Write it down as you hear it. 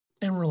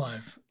And we're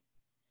live.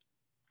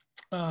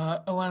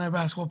 Illini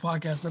Basketball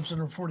Podcast, episode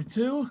number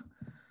 42.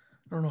 I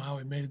don't know how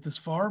we made it this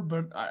far,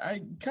 but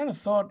I kind of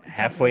thought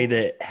halfway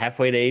to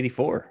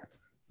 84.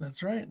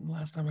 That's right.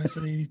 Last time I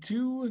said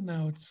 82, and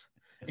now it's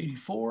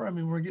 84. I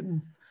mean, we're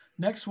getting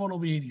next one will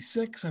be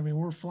 86. I mean,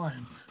 we're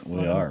flying.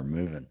 We are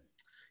moving.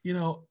 You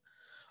know,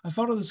 I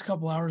thought of this a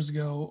couple hours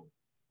ago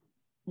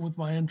with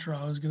my intro.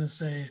 I was going to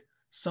say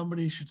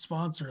somebody should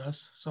sponsor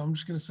us, so I'm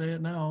just going to say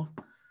it now.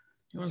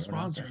 You want to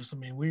sponsor us? I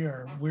mean, we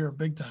are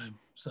big time.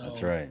 So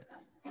that's right.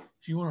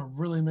 If you want to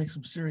really make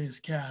some serious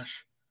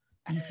cash,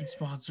 you can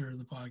sponsor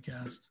the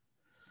podcast.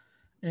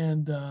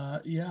 And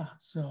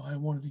so I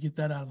wanted to get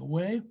that out of the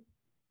way.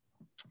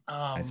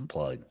 Nice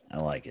plug. I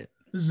like it.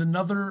 This is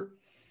another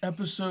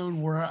episode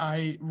where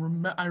I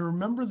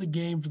remember the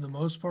game for the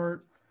most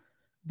part,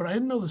 but I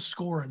didn't know the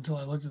score until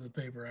I looked at the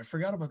paper. I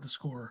forgot about the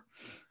score.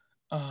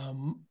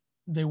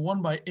 They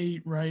won by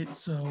 8, right?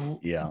 So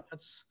yeah,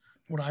 that's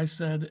what I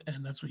said,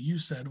 and that's what you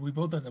said. We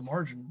both had the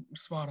margin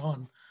spot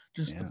on.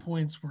 Just the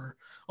points were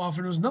off.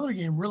 And it was another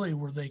game really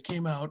where they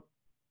came out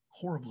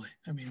horribly.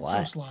 I mean,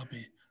 flat.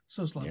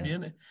 so sloppy. Yeah.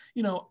 And,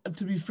 you know,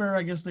 to be fair,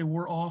 I guess they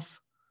were off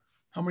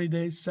how many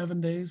days?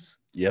 7 days?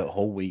 Yeah,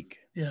 whole week.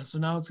 Yeah, so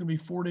now it's going to be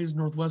 4 days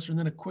Northwestern,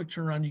 then a quick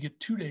turnaround. You get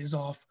 2 days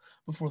off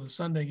before the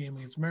Sunday game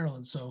against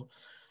Maryland. So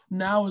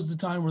now is the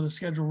time where the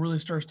schedule really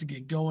starts to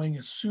get going,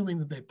 assuming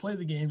that they play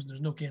the games and there's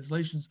no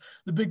cancellations.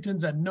 The Big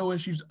Ten's had no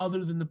issues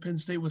other than the Penn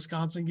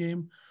State-Wisconsin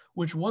game,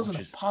 which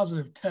wasn't a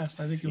positive test.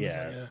 I think it was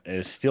it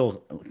was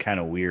still kind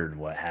of weird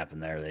what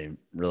happened there. They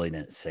really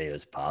didn't say it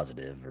was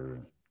positive,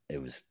 or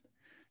it was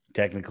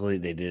technically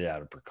they did it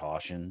out of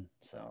precaution.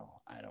 So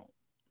I don't,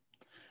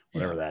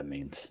 whatever that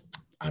means.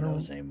 I don't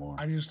know anymore.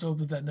 I just hope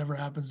that never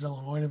happens to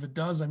Illinois. And if it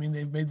does, I mean,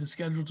 they've made the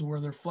schedule to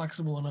where they're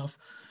flexible enough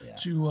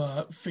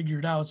to figure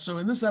it out. So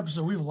in this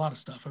episode, we have a lot of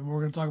stuff. I mean, we're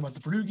going to talk about the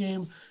Purdue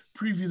game,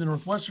 preview the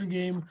Northwestern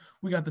game.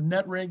 We got the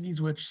net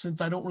rankings, which since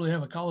I don't really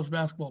have a college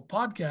basketball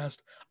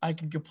podcast, I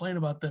can complain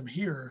about them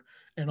here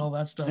and all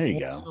that stuff. There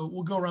you go. So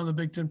we'll go around the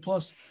Big Ten.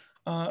 Plus,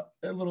 a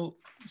little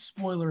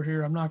spoiler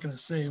here. I'm not going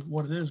to say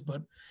what it is,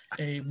 but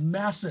a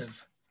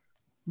massive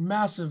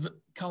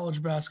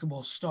college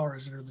basketball star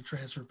has entered the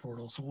transfer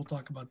portal. So we'll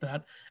talk about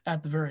that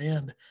at the very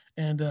end.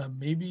 And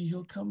maybe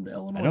he'll come to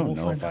Illinois. I don't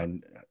know if I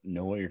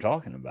know what you're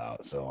talking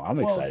about. So I'm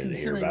excited to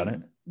hear about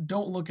it.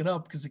 Don't look it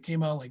up because it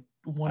came out like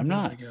 1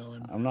 minute ago.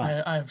 And I'm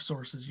not. I have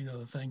sources, you know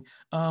the thing.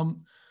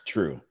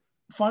 True.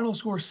 Final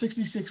score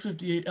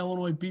 66-58.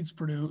 Illinois beats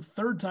Purdue.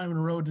 Third time in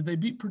a row. Did they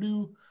beat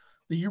Purdue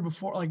the year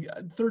before? Like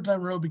third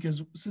time in a row,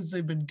 because since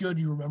they've been good,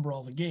 you remember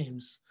all the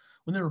games.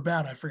 When they were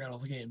bad, I forgot all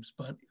the games.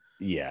 But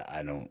yeah,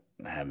 I don't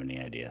have any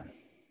idea.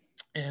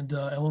 And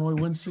Illinois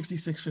wins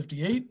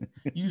 66-58.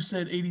 You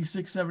said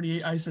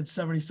 86-78. I said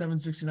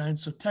 77-69.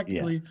 So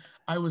technically,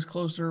 I was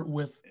closer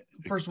with,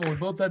 first of all, we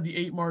both had the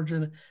 8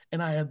 margin,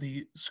 and I had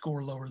the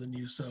score lower than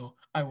you. So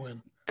I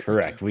win.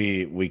 Correct.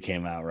 We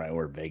came out right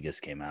where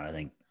Vegas came out. I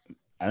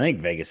think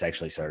Vegas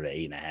actually started at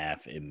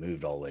 8.5. It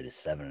moved all the way to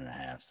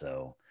 7.5.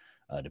 So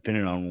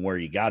depending on where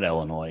you got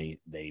Illinois,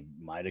 they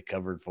might have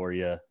covered for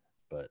you,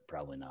 but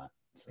probably not.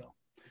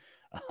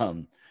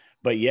 So,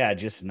 but yeah,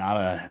 just not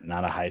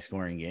a high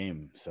scoring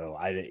game. So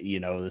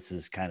this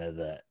is kind of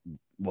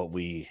what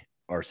we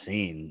are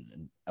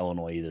seeing.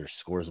 Illinois either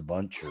scores a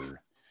bunch or,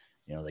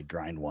 they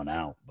grind one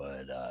out.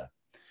 But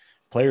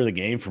player of the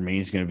game for me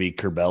is going to be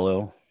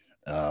Curbelo.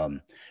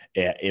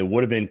 It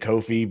would have been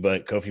Kofi,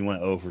 but Kofi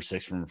went 0 for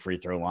 6 from the free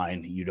throw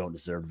line. You don't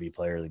deserve to be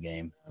player of the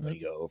game when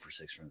you go 0 for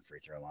 6 from the free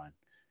throw line.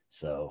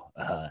 So,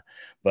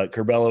 but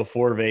Curbelo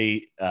 4 of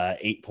 8,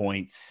 8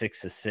 points,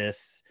 6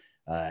 assists.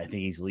 I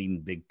think he's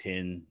leading Big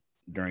Ten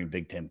during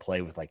Big Ten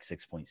play with like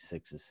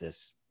 6.6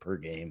 assists per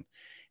game.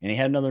 And he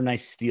had another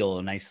nice steal,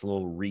 a nice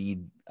little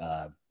read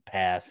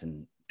pass,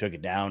 and took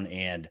it down.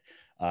 And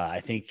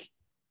I think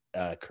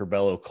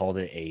Curbelo called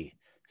it a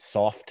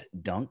soft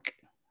dunk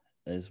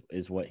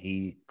is what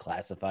he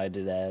classified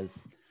it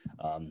as.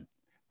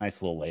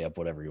 Nice little layup,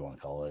 whatever you want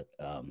to call it.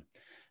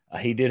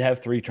 He did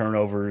have 3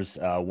 turnovers.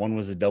 One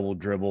was a double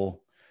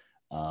dribble,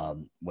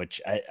 which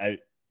I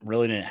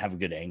really didn't have a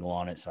good angle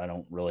on it, so I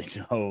don't really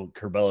know.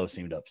 Curbelo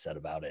seemed upset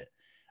about it.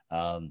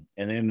 And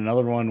then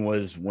another one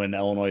was when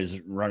Illinois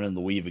is running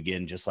the weave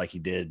again, just like he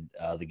did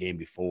the game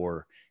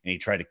before, and he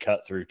tried to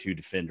cut through 2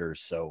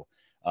 defenders. So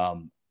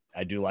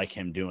I do like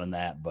him doing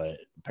that, but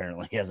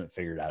apparently he hasn't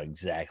figured out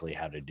exactly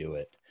how to do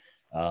it.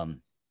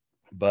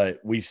 But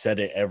we've said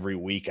it every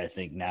week, I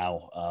think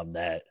now,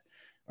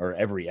 or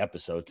every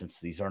episode, since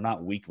these are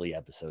not weekly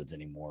episodes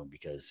anymore,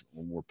 because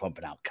we're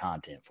pumping out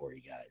content for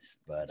you guys.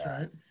 But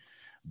right.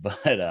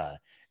 But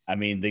I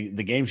mean,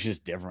 the game's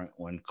just different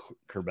when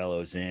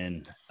Curbelo's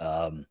in.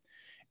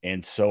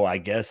 And so I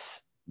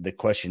guess the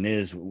question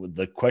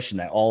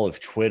that all of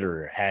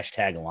Twitter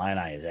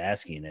 #Illini is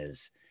asking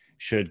is,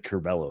 should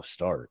Curbelo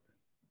start?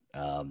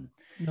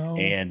 No.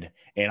 And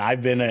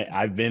I've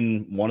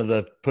been one of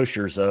the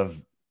pushers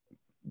of,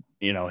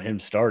 him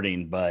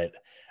starting, but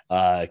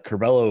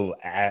Curbelo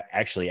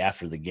actually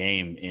after the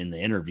game in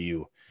the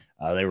interview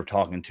They were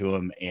talking to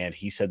him, and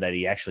he said that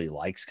he actually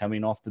likes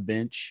coming off the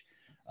bench.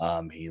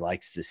 He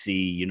likes to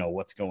see,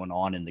 what's going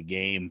on in the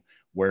game,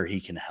 where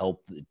he can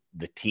help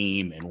the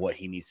team and what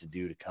he needs to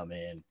do to come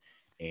in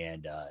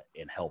and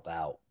help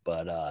out.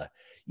 But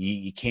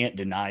you can't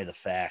deny the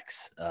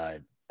facts.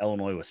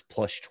 Illinois was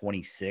plus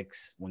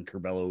 26 when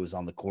Curbelo was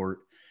on the court,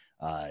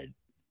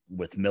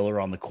 with Miller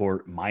on the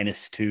court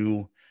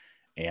 -2.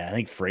 And I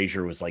think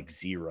Frazier was like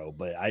 0,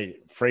 but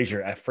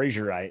Frazier,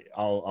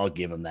 I'll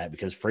give him that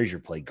because Frazier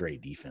played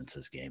great defense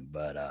this game.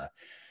 But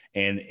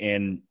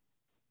and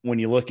when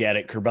you look at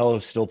it,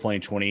 Curbelo's still playing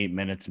 28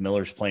 minutes,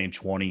 Miller's playing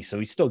 20, so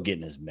he's still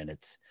getting his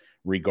minutes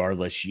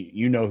regardless.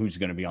 You know who's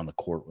going to be on the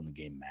court when the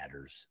game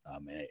matters,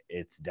 and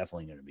it's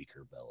definitely going to be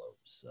Curbelo.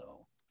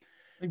 So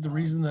I think the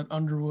reason that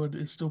Underwood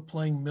is still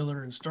playing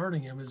Miller and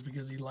starting him is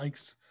because he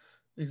likes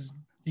his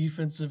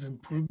defensive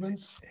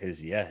improvements.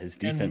 His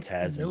defense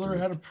has Miller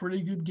improved. had a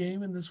pretty good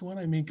game in this one.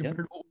 I mean,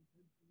 compared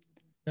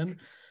to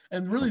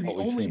and really the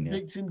only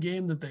Big Ten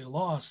game that they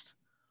lost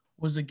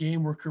was a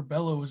game where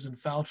Curbelo was in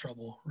foul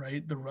trouble,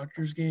 right? The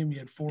Rutgers game, he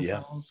had 4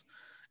 fouls,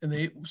 and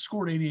they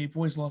scored 88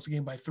 points, lost the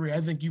game by 3. I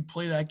think you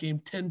play that game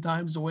 10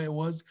 times the way it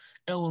was,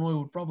 Illinois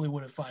would probably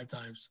win it 5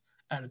 times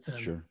out of 10.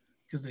 Sure.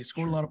 Because they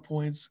scored a lot of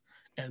points,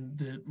 and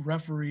the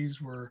referees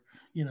were,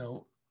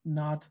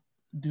 not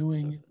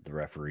doing the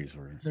referees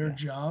were their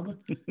job.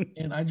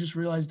 And I just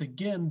realized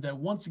again that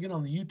once again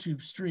on the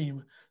YouTube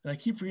stream that I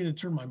keep forgetting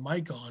to turn my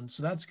mic on.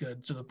 So that's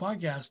good. So the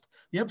podcast,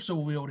 the episode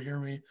will be able to hear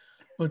me,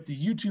 but the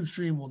YouTube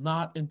stream will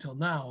not until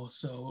now.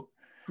 So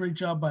great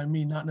job by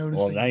me not noticing.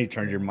 Well, now you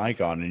turned your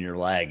mic on and you're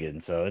lagging,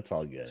 so it's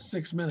all good.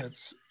 6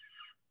 minutes.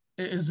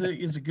 Is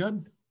it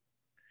good?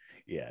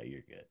 Yeah,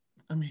 you're good.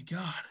 I mean,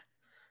 God,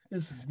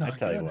 this is not good. I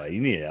tell you what,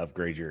 you need to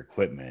upgrade your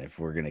equipment if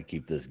we're going to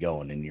keep this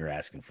going and you're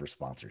asking for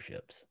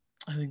sponsorships.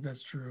 I think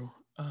that's true.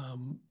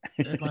 Am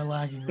I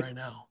lagging right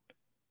now?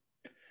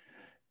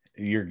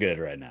 You're good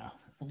right now.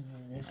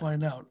 We'll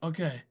find out.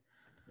 Okay.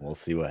 We'll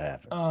see what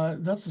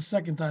happens. That's the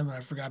second time that I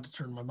forgot to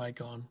turn my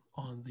mic on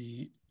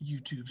the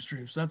YouTube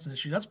stream. So that's an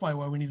issue. That's probably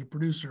why we need a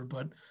producer,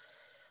 but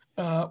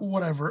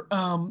whatever.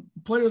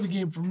 Player of the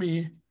game for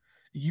me,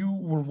 you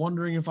were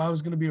wondering if I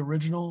was going to be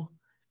original,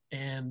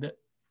 and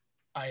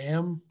I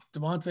am.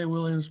 DeMonte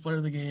Williams, player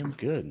of the game.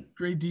 Good.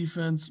 Great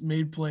defense,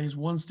 made plays,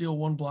 1 steal,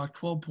 1 block,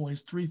 12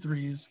 points, 3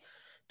 threes,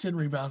 10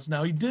 rebounds.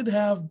 Now, he did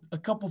have a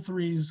couple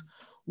threes.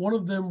 One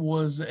of them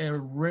was a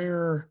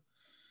rare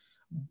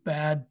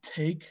bad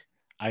take.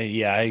 I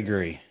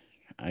agree.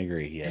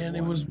 And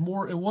it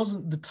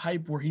wasn't the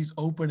type where he's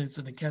open, it's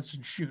in a catch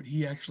and shoot.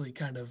 He actually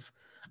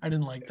I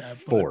didn't like that.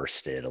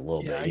 Forced it a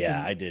little bit.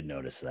 I did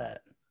notice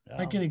that.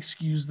 I can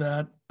excuse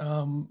that.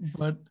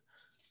 But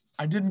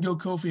I didn't go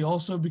Kofi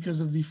also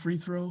because of the free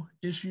throw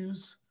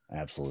issues.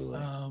 Absolutely.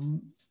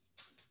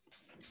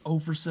 0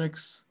 for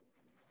 6.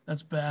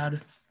 That's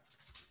bad.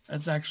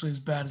 That's actually as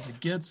bad as it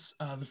gets.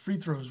 The free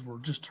throws were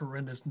just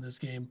horrendous in this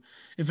game.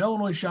 If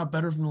Illinois shot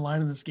better from the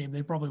line in this game,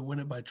 they probably win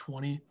it by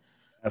 20.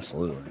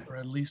 Absolutely. Or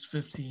at least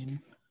 15.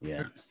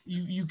 Yeah.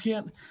 You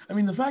can't. I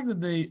mean, the fact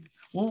that they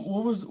what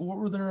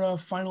were their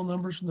final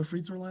numbers from the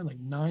free throw line? Like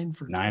 9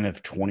 for 9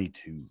 of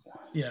 22.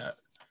 Yeah.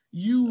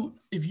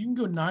 If you can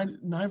go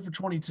 9 for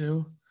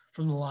 22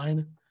 from the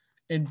line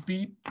and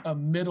beat a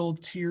middle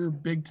tier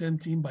Big Ten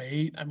team by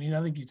 8, I mean,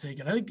 I think you take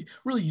it. I think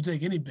really you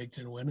take any Big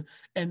Ten win.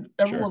 And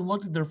everyone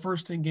looked at their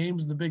first 10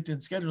 games in the Big Ten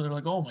schedule. They're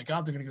like, oh my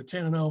God, they're going to go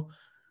 10-0.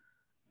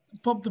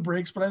 Pump the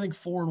brakes, but I think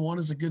 4-1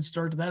 is a good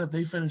start to that. If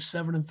they finish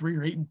 7-3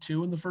 or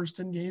 8-2 in the first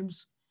 10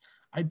 games,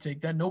 I'd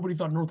take that. Nobody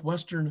thought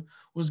Northwestern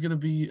was going to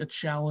be a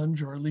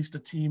challenge, or at least a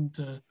team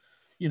to,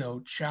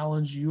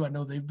 challenge you. I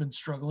know they've been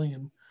struggling,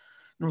 and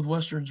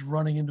Northwestern's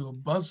running into a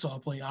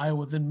buzzsaw playing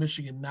Iowa, then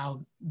Michigan,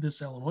 now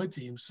this Illinois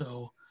team.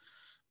 So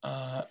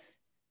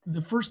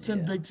the first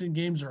 10 Big Ten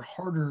games are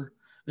harder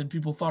than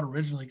people thought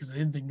originally because I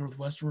didn't think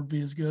Northwestern would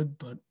be as good,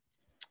 but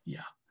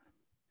yeah.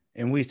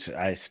 And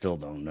I still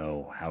don't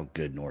know how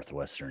good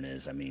Northwestern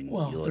is. I mean,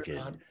 you look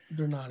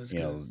they're not as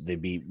good. They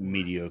beat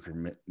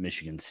mediocre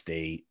Michigan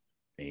State,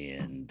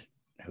 and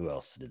who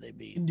else did they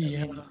beat?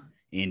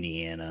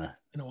 Indiana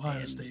and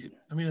Ohio State.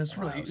 I mean, that's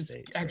really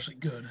actually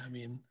good. I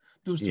mean,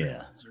 those three.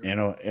 And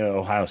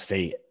Ohio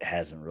State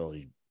hasn't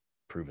really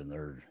proven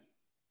they're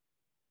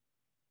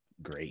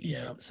great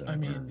yet. So I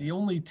mean, the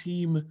only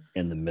team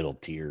in the middle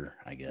tier,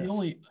 I guess. The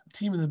only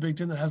team in the Big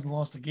Ten that hasn't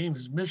lost a game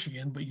is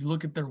Michigan, but you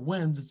look at their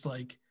wins, it's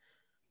like,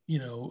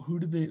 who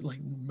did they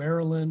like?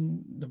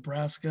 Maryland,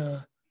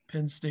 Nebraska,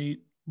 Penn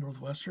State,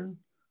 Northwestern.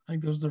 I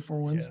think those are their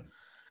 4 wins. Yeah.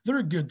 They're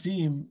a good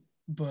team,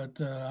 but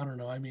I don't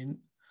know. I mean,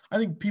 I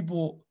think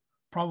people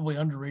probably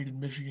underrated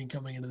Michigan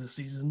coming into the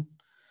season.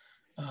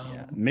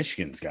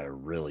 Michigan's got a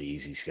really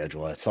easy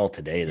schedule. I saw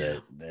today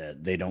that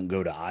they don't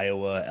go to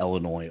Iowa,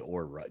 Illinois,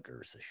 or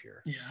Rutgers this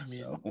year. Yeah, I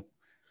mean,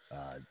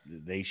 so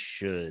they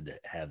should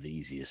have the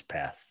easiest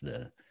path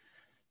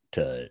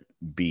to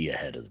be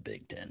ahead of the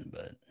Big Ten.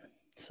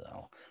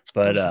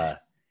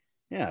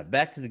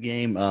 Back to the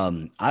game.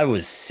 I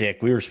was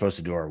sick. We were supposed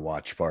to do our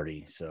watch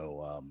party,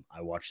 so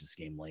I watched this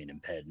game laying in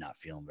bed, not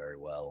feeling very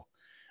well.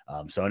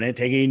 So I didn't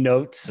take any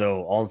notes.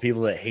 So all the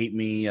people that hate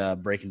me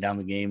breaking down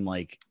the game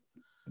like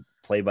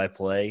play by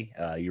play,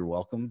 you're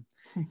welcome.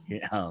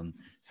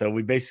 So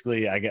we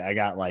basically, I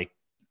got like,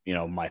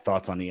 my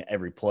thoughts on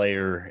every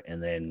player,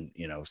 and then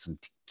some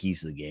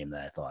keys to the game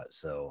that I thought.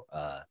 So,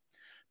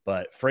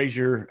 but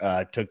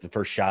Frazier took the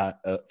first shot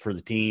for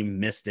the team,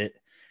 missed it.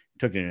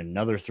 Took in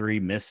another 3,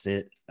 missed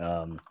it.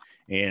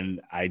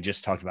 And I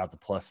just talked about the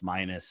plus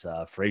minus.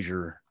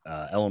 Frazier,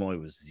 Illinois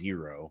was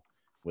 0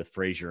 with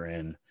Frazier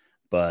in,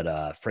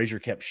 but Frazier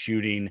kept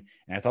shooting,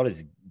 and I thought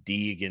his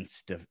D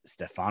against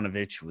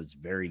Stefanovic was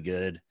very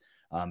good.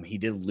 He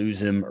did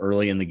lose him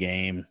early in the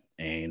game,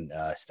 and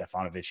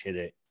Stefanovic hit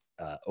it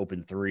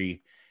open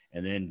 3.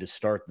 And then to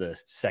start the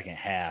second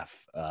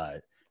half,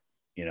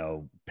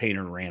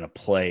 Painter ran a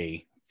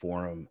play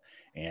for him,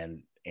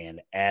 and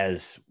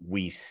as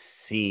we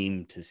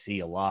seem to see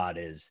a lot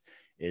is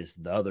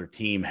the other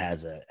team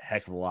has a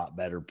heck of a lot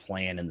better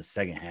plan in the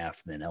second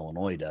half than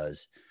Illinois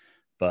does.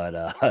 But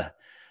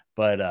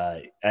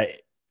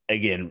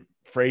again,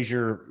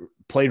 Frazier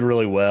played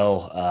really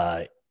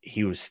well.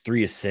 He was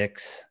 3 of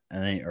 6, I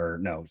think, or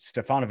no,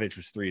 Stefanovic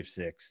was 3 of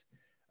 6.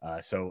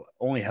 So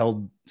only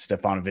held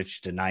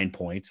Stefanovic to 9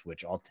 points,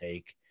 which I'll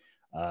take.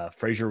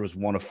 Frazier was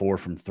 1 of 4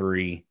 from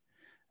 3.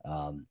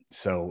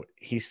 So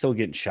he's still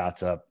getting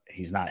shots up.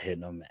 He's not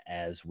hitting them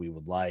as we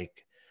would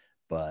like,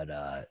 but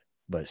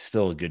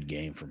still a good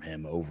game from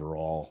him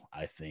overall,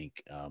 I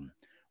think,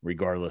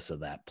 regardless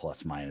of that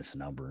plus minus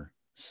number.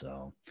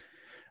 So,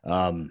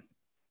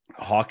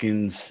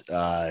 Hawkins,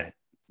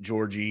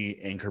 Georgie,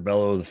 and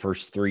Curbelo, the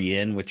first 3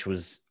 in, which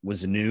was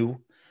new.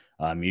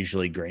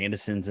 Usually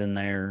Grandison's in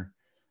there,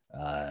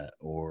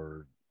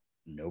 or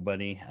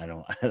nobody. I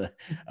don't,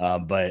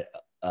 but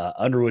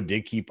Underwood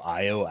did keep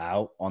Io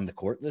out on the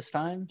court this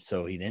time,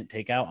 so he didn't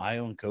take out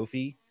Io and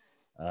Kofi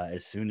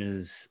as soon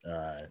as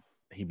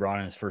he brought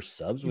in his first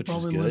subs, which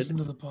is good. Listen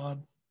to the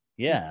pod.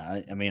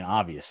 Yeah, I mean,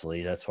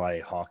 obviously that's why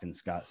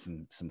Hawkins got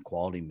some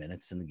quality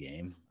minutes in the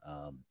game.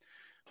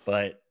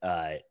 But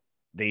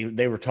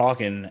they were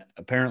talking,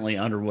 apparently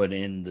Underwood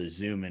in the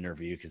Zoom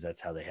interview, because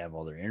that's how they have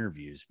all their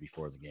interviews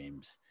before the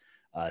games,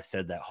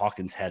 said that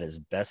Hawkins had his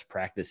best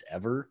practice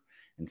ever,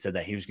 and said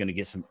that he was going to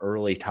get some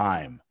early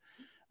time.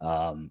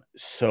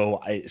 So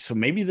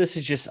maybe this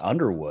is just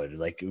Underwood.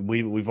 Like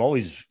we've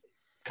always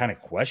kind of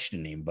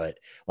questioned him, but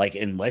like,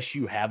 unless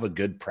you have a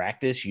good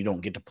practice, you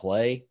don't get to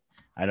play.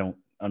 I don't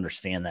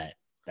understand that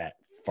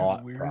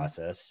thought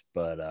process,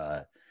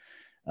 but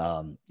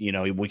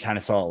we kind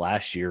of saw it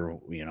last year,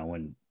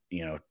 when,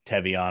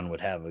 Tevion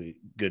would have a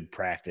good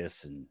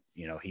practice and,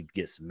 he'd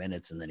get some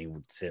minutes and then he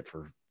would sit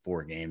for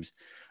 4 games.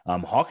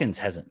 Hawkins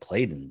hasn't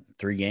played in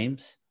 3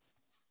 games.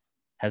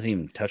 Hasn't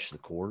even touched the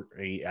court.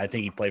 I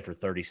think he played for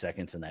 30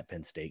 seconds in that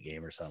Penn State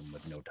game or something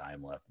with no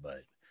time left.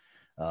 But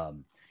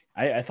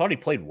I thought he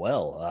played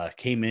well.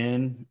 Came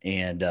in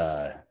and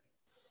got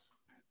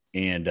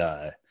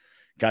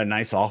a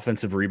nice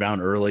offensive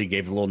rebound early.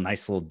 Gave a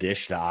nice little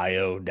dish to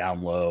Io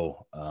down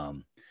low. I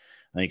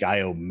think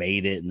Io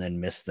made it and then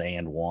missed the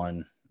and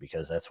one,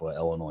 because that's what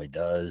Illinois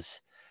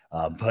does.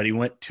 But he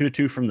went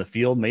 2-2 from the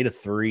field, made a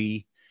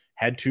 3,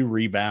 had 2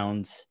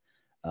 rebounds.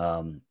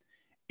 And,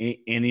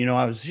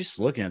 I was just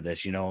looking at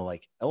this,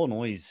 like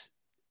Illinois'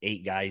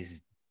 8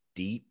 guys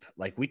deep.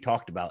 Like we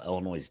talked about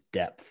Illinois'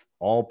 depth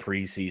all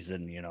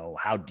preseason,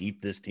 how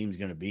deep this team's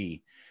going to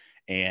be.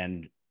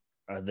 And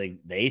the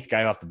 8th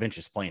guy off the bench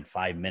is playing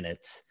 5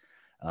 minutes.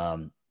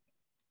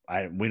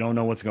 We don't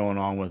know what's going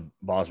on with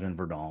Bosman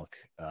Verdonk.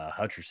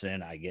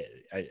 Hutcherson,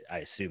 I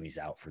assume he's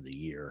out for the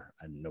year,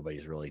 and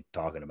nobody's really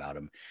talking about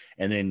him.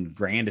 And then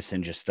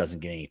Grandison just doesn't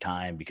get any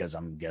time, because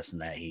I'm guessing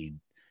that he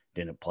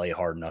didn't play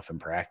hard enough in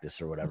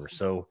practice or whatever.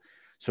 So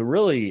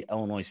really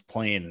Illinois is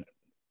playing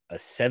a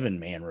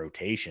 7-man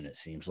rotation, it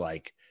seems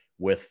like,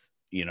 with,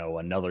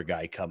 another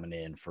guy coming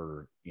in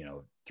for,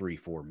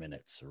 3-4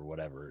 minutes or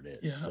whatever it is.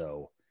 Yeah.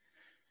 So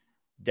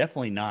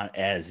definitely not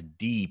as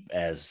deep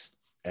as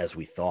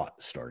we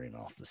thought starting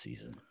off the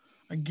season.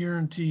 I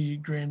guarantee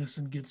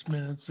Grandison gets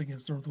minutes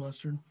against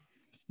Northwestern.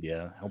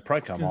 Yeah, he'll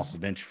probably come off the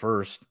bench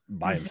first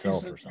by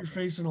himself or something. You're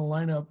facing a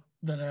lineup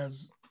that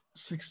has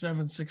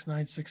 6'7", 6'9",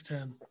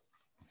 6'10".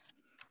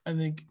 I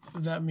think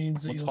that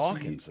means that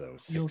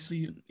you'll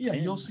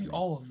see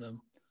all of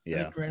them. Yeah,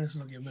 I think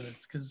Grandison will get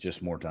minutes because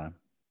just more time.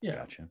 Yeah,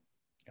 gotcha.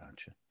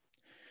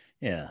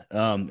 Yeah,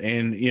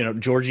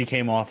 and Georgie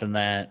came off in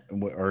that,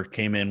 or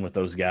came in with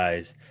those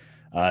guys.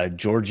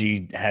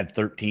 Georgie had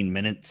 13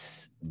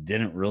 minutes,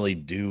 didn't really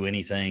do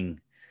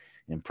anything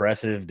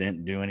impressive,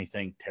 didn't do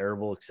anything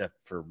terrible except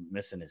for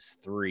missing his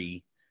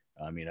 3.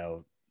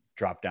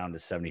 Dropped down to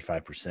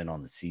 75%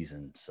 on the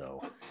season, so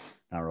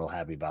not real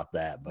happy about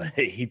that. But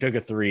he took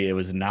a 3. It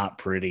was not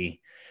pretty.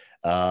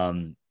 He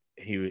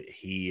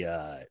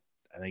I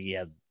think he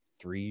had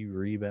 3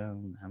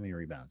 rebounds. How many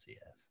rebounds did he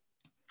have?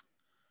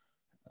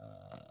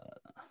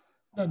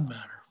 Doesn't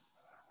matter.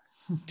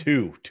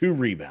 2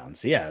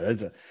 rebounds. Yeah,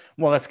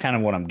 that's kind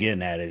of what I'm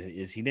getting at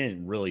is he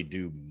didn't really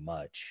do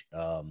much.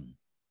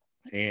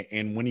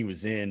 And when he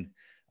was in,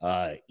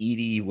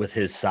 Edey with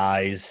his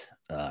size,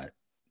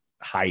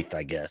 height,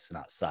 I guess,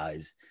 not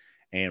size,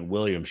 and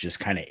Williams just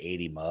kind of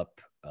ate him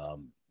up.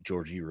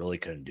 Georgie really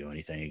couldn't do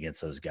anything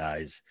against those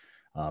guys,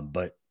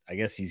 but I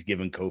guess he's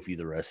given Kofi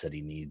the rest that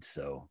he needs.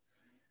 So,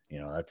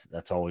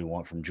 that's all we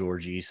want from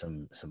Georgie.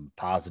 Some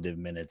positive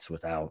minutes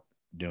without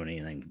doing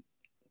anything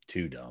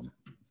too dumb.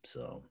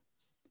 So,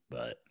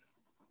 but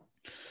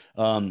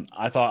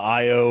I thought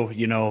Io,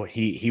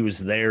 he was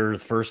there the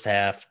first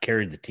half,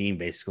 carried the team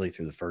basically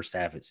through the first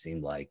half. It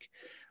seemed like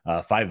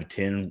 5 of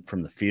 10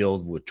 from the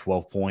field with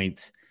 12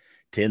 points.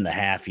 To end the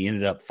half, he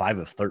ended up 5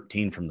 of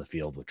 13 from the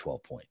field with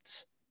 12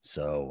 points.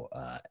 So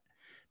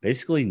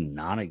basically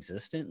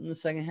non-existent in the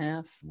second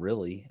half,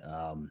 really.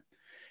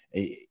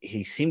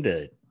 He seemed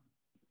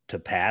to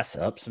pass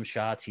up some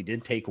shots. He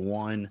did take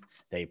one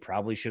that he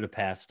probably should have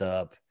passed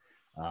up.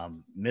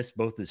 Missed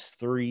both his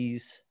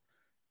threes.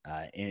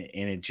 And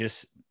it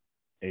just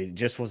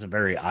wasn't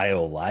very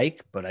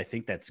Io-like, but I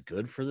think that's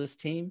good for this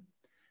team.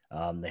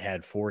 They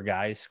had 4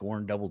 guys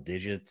scoring double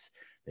digits.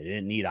 They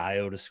didn't need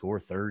Io to score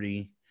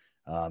 30,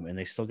 and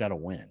they still got a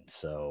win.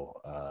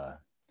 So,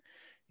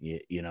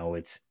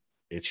 it's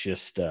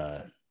just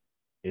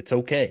it's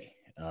okay.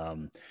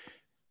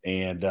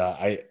 And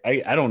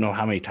I don't know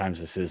how many times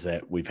this is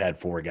that we've had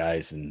 4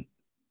 guys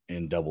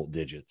in double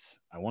digits.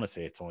 I want to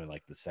say it's only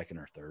like the second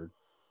or third.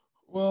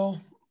 Well,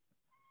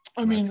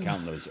 I mean, that's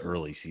counting those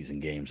early season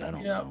games. I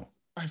don't know.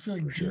 I feel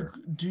like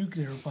Duke,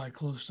 they were probably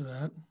close to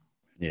that.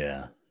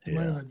 Yeah. They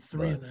might have had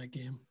 3 in that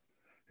game.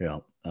 Yeah.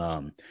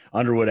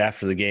 Underwood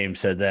after the game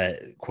said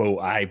that, quote,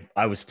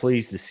 I was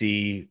pleased to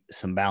see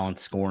some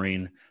balanced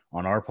scoring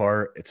on our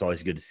part. It's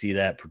always good to see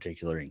that,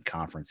 particularly in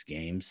conference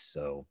games.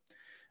 So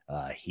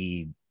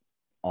he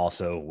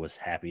also was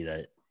happy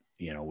that,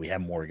 we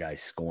have more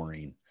guys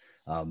scoring.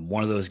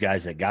 One of those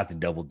guys that got the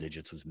double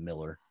digits was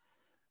Miller.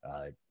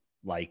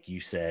 Like you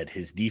said,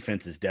 his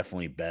defense is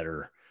definitely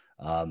better.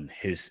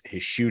 His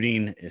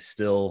shooting is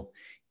still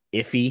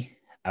iffy,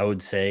 I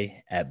would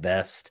say, at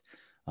best.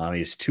 He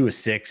was 2 of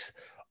 6.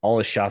 All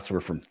his shots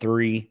were from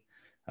 3.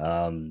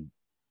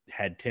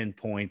 Had 10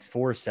 points,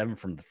 4 of 7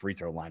 from the free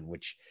throw line,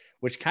 which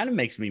kind of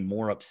makes me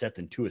more upset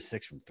than 2 of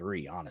 6 from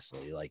 3,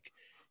 honestly. Like,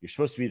 you're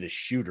supposed to be the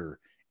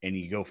shooter and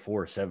you go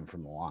 4 of 7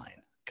 from the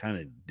line. Kind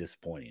of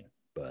disappointing,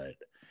 but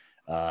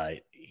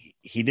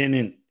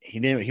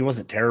he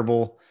wasn't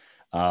terrible.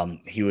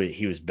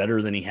 He was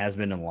better than he has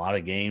been in a lot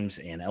of games,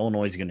 and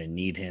Illinois is going to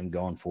need him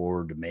going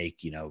forward to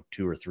make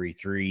 2 or 3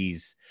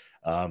 threes,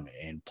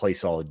 and play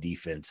solid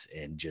defense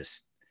and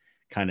just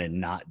kind of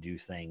not do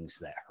things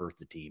that hurt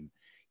the team.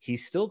 He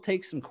still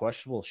takes some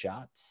questionable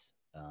shots,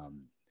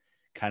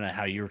 kind of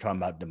how you were talking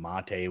about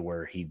DeMonte,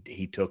 where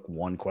he took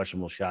 1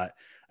 questionable shot.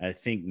 I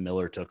think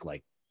Miller took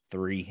like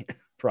 3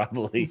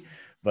 probably,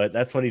 but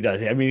that's what he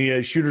does. I mean,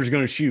 a shooter's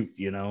going to shoot.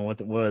 What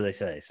do they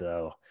say?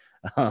 So.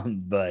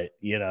 But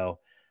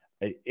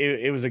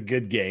it was a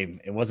good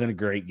game. It wasn't a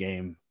great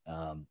game,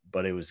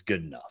 but it was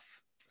good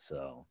enough.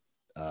 So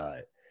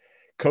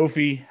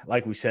Kofi,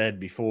 like we said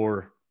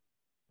before,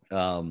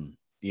 would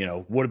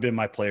have been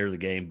my player of the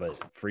game,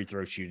 but free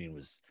throw shooting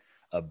was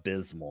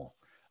abysmal.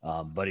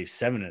 But he's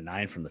 7 of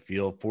 9 from the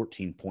field,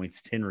 14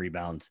 points, 10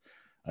 rebounds,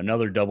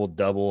 another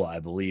double. I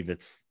believe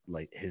it's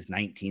like his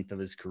 19th of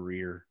his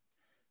career.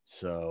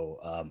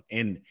 So,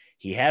 and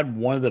he had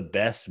one of the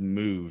best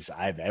moves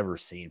I've ever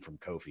seen from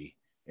Kofi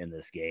in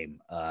this game.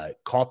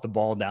 Caught the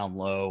ball down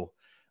low,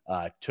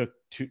 took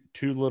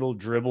two little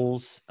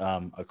dribbles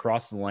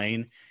across the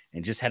lane,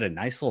 and just had a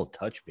nice little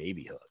touch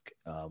baby hook,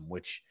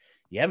 which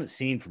you haven't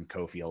seen from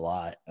Kofi a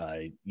lot.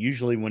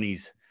 Usually when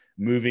he's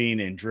moving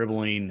and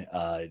dribbling,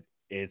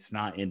 it's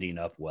not ending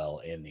up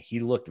well, and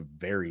he looked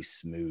very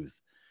smooth.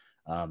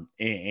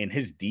 And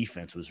his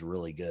defense was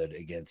really good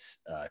against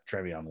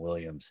Trevion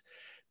Williams.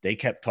 They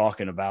kept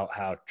talking about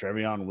how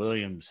Trevion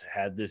Williams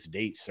had this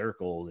date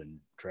circled and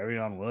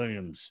Trevion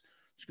Williams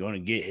was going to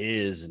get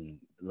his. And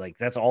like,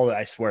 that's all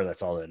I swear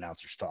that's all the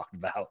announcers talked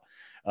about.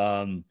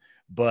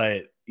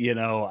 But,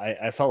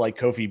 I felt like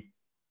Kofi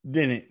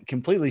didn't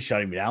completely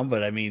shut him down,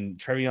 but I mean,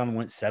 Trevion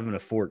went 7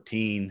 of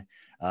 14.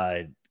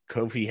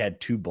 Kofi had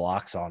 2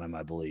 blocks on him,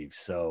 I believe.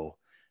 So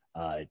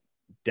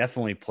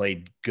definitely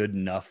played good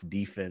enough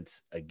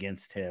defense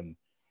against him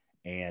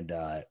and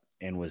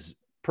was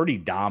pretty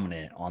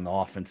dominant on the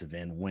offensive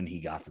end when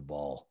he got the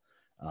ball.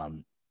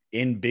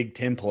 In Big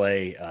Ten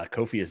play,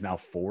 Kofi is now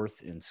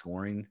 4th in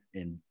scoring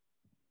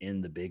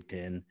in the Big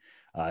Ten,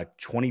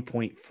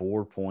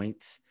 20.4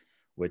 points,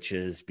 which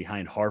is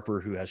behind Harper,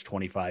 who has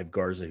 25,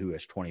 Garza, who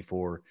has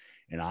 24,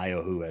 and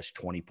Io, who has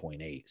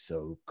 20.8.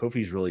 So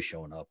Kofi's really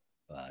showing up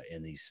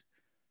in these,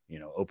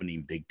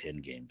 opening Big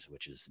Ten games,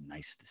 which is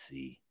nice to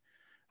see.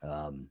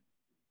 And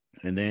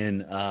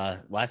then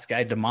last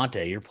guy,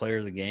 DeMonte, your player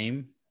of the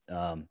game.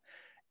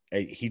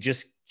 He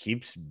just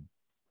keeps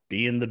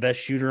being the best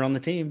shooter on the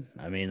team.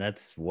 I mean,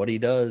 that's what he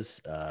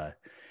does.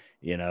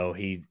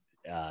 He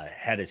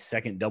had his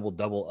second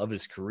double-double of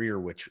his career,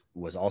 which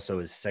was also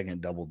his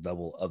second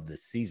double-double of the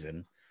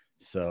season.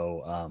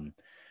 So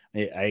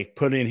I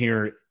put in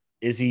here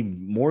is he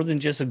more than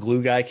just a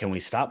glue guy? Can we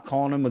stop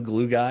calling him a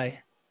glue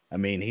guy? I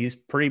mean, he's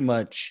pretty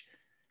much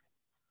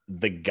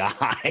the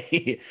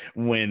guy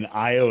when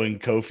Io and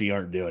Kofi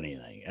aren't doing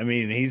anything. I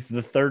mean, he's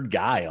the third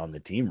guy on the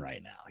team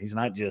right now. He's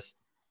not just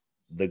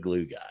the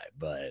glue guy,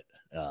 but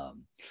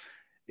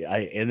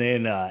and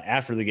then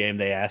after the game,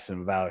 they asked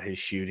him about his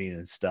shooting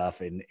and stuff,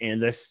 and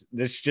this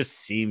just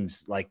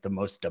seems like the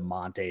most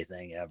DeMonte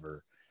thing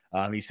ever.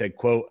 He said,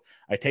 "quote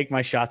I take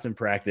my shots in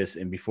practice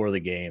and before the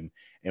game,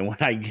 and when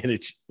I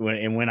get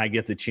when I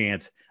get the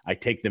chance, I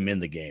take them in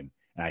the game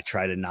and I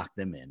try to knock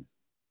them in."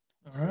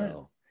 All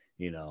so,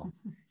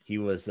 he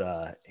was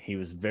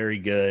very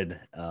good.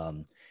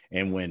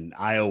 And when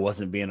Io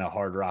wasn't being a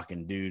hard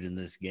rocking dude in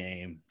this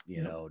game,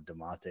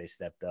 DeMonte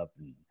stepped up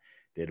and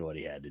did what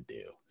he had to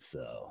do.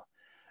 So,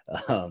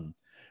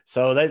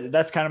 so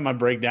that's kind of my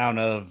breakdown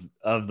of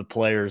the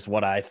players,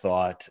 what I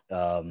thought.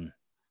 And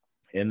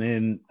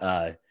then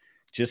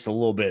just a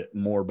little bit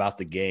more about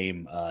the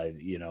game.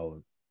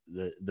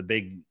 The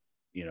big,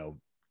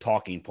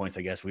 talking points,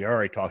 I guess we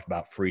already talked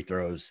about free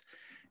throws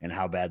and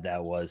how bad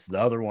that was. The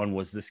other one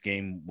was this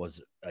game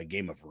was a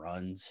game of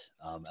runs.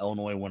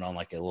 Illinois went on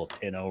like a little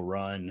 10-0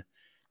 run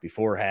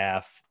before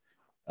half,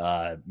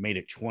 made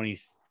it 20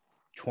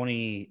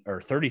 or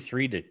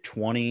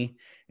 33-20.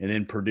 And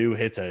then Purdue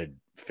hits a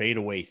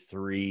fadeaway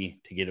 3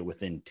 to get it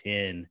within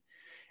 10.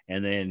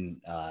 And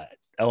then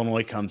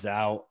Illinois comes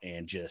out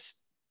and just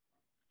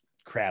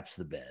craps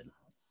the bed,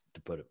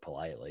 to put it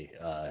politely.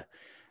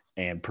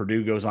 And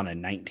Purdue goes on a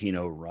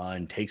 19-0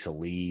 run, takes a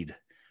lead.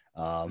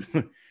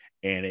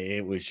 And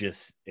it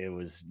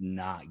was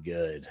not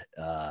good.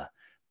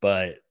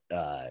 But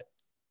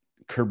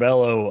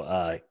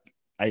Curbelo,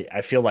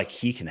 I feel like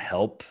he can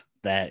help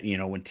that,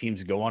 when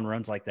teams go on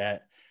runs like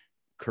that.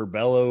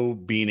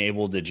 Curbelo being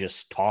able to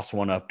just toss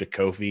one up to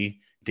Kofi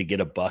to get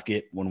a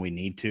bucket when we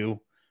need to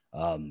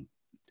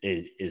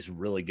is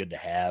really good to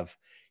have.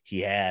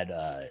 He had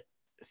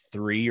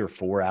 3 or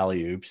 4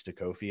 alley-oops to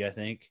Kofi, I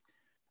think.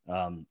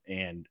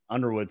 And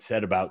Underwood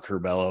said about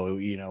Curbelo,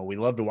 we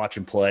love to watch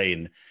him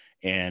play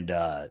and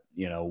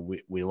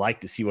we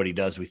like to see what he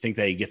does. We think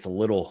that he gets a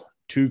little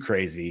too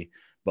crazy,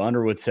 but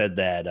Underwood said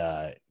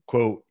that,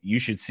 quote, you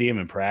should see him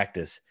in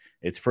practice.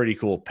 It's pretty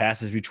cool.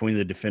 Passes between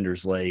the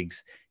defender's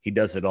legs. He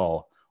does it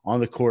all. On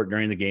the court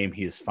during the game,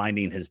 he is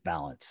finding his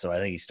balance. So I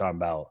think he's talking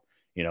about,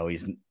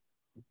 he's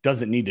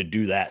doesn't need to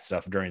do that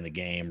stuff during the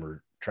game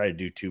or try to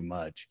do too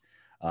much.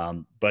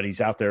 But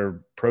he's out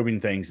there probing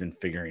things and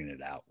figuring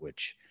it out,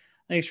 which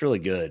I think is really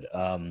good.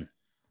 And,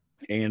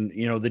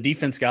 the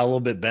defense got a little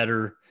bit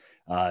better,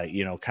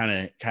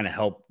 kind of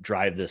help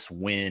drive this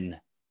win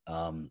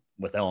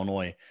with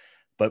Illinois.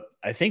 But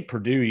I think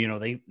Purdue,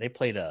 they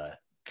played a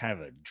kind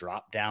of a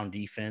drop down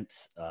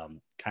defense,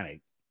 kind of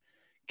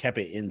kept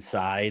it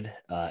inside.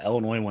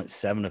 Illinois went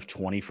 7 of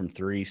 20 from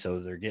 3. So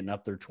they're getting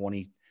up their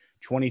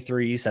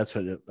 23s.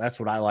 That's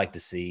what I like to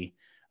see.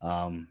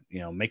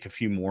 Make a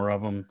few more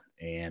of them.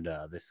 And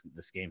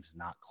this game's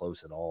not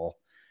close at all.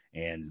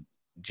 And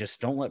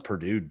just don't let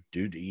Purdue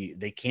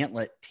they can't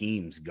let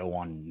teams go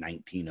on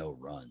 19-0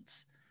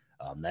 runs.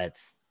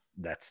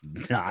 That's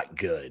not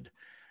good.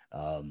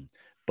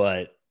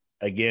 But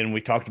again, we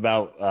talked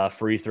about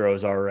free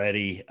throws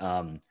already.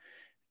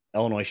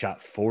 Illinois shot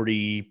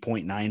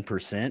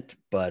 40.9%,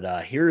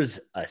 but here's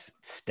a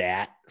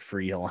stat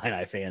for you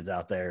Illini fans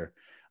out there.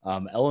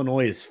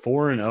 Illinois is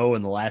 4-0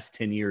 in the last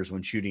 10 years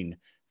when shooting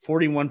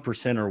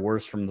 41% or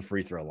worse from the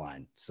free throw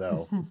line.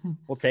 So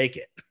we'll take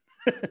it.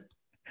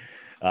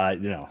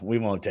 We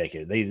won't take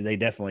it. They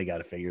definitely got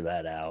to figure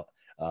that out,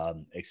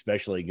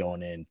 especially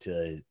going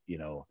into,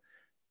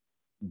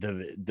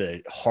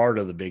 the heart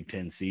of the Big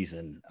Ten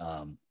season.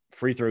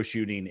 Free throw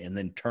shooting and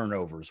then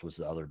turnovers was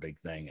the other big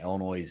thing.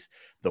 Illinois is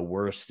the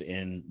worst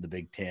in the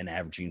Big Ten,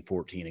 averaging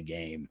 14 a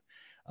game.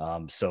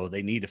 So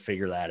they need to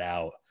figure that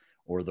out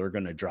or they're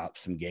going to drop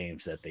some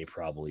games that they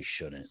probably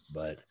shouldn't.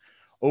 But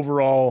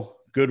overall,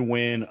 good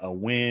win. A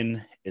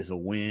win is a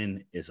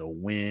win is a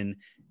win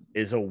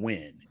is a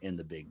win in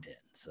the Big Ten.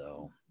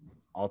 So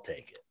I'll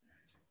take it.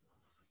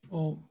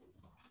 Well,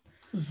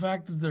 the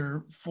fact that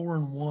they're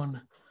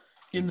 4-1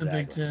 in the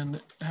Big Ten,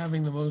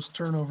 having the most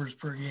turnovers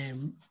per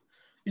game,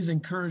 is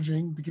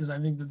encouraging because I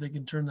think that they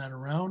can turn that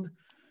around.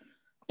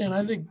 And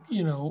I think,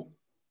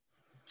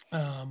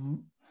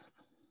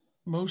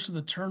 most of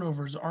the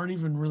turnovers aren't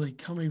even really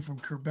coming from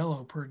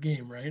Curbelo per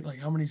game, right? Like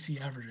how many is he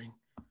averaging?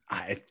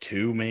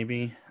 2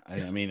 maybe.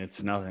 I mean,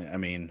 it's nothing. I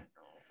mean,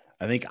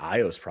 I think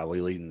Io's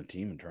probably leading the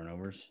team in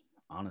turnovers,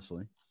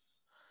 honestly.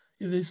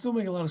 Yeah, they still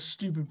make a lot of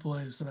stupid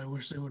plays that I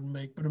wish they wouldn't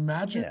make. But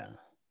imagine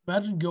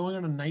going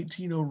on a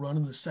 19-0 run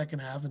in the second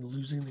half and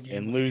losing the game.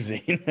 And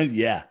losing,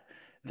 yeah.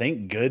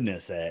 Thank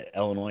goodness that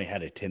Illinois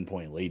had a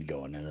 10-point lead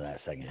going into that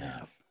second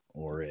half.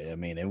 Or, I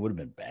mean, it would have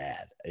been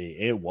bad.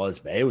 It was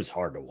bad. It was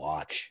hard to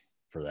watch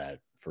for that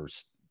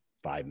first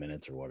 5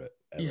 minutes or whatever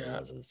it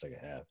was of the second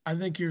half. I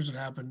think here's what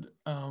happened.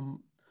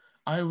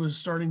 I was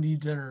starting to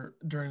eat dinner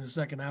during the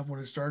second half when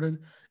it started,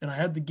 and I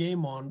had the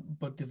game on,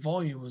 but the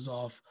volume was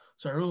off,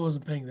 so I really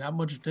wasn't paying that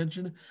much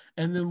attention.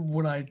 And then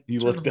when I You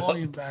turned the looked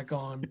volume up. back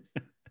on,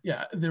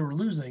 yeah, they were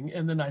losing,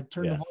 and then I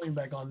turned the Yeah. volume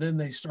back on. Then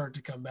they start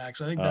to come back.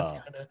 So I think that's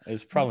kind of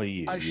It's what probably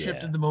you. I Yeah.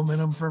 shifted the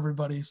momentum for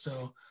everybody.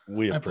 So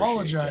We I appreciate that.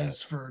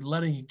 apologize for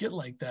letting it get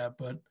like that,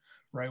 but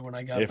right when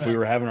I got If we back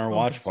were having our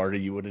watch focused,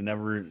 party, you would have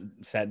never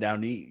sat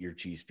down to eat your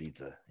cheese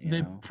pizza, you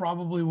they know?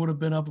 probably would have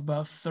been up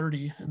about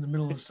 30 in the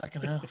middle of the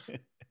second half.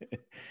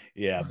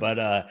 Yeah, But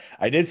but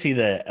I did see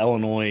that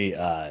Illinois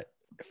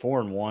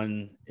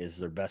 4-1 is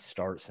their best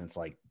start since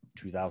like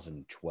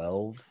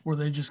 2012. where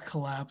they just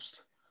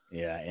collapsed.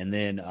 Yeah, and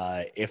then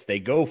if they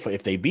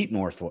beat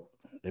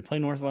they play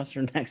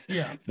Northwestern next.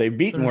 Yeah, If they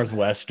beat Thursday.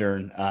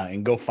 Northwestern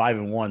and go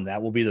 5-1,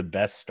 that will be the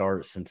best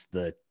start since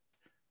the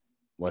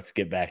let's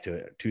get back to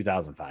it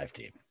 2005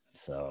 team.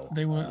 So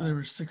They were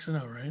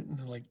 6-0, right? And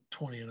then like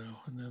 20-0.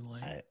 And then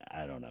like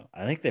I don't know.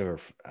 I think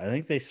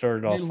they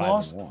started off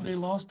 5-1. they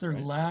lost their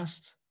right?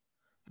 last.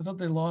 I thought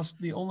they lost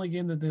the only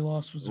game that they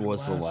lost was their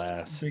Was the last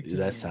last? Big Ten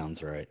That game.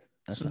 sounds right.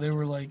 That So they sounds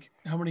were right. like,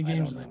 how many I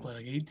games don't did they know.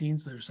 play? Like 18,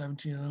 so they're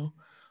 17-0.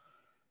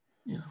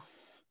 You know,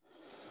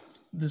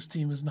 this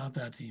team is not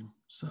that team.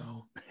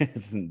 So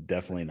It's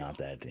definitely not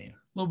that team.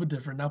 a little bit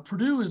different. Now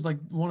Purdue is like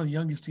one of the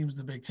youngest teams in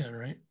the Big Ten,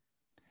 right?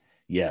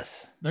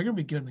 Yes, They're gonna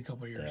be good in a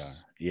couple of they are.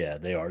 years. Yeah,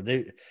 they are.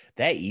 That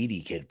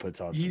Edie kid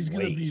puts on He's some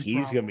gonna weight. be a He's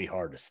problem. gonna be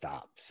hard to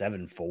stop.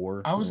 7'4"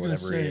 or I was gonna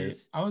whatever he say,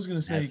 is.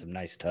 has some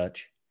nice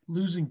touch.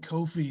 losing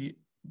Kofi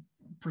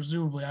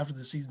presumably after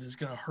the season is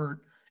gonna hurt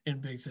in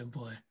Big Ten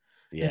play.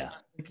 Yeah.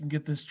 They can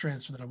get this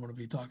transfer that I'm going to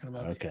be talking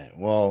about. Okay.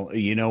 Well,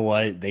 you know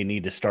what? They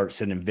need to start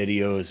sending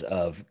videos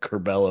of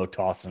Curbelo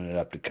tossing it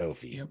up to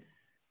Kofi. Yep.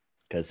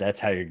 Because that's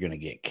how you're going to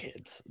get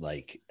kids.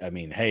 Like, I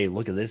mean, hey,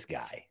 look at this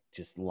guy.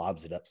 Just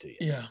lobs it up to you.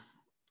 Yeah.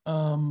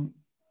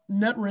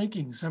 Net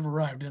rankings have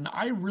arrived, and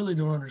I really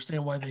don't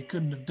understand why they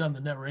couldn't have done the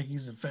net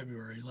rankings in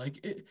February.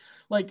 Like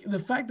the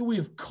fact that we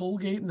have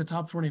Colgate in the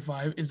top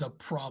 25 is a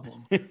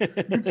problem.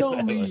 You're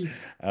telling me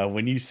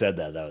when you said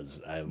that,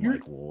 I'm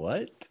like,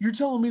 what? You're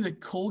telling me that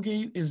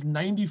Colgate is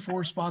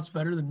 94 spots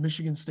better than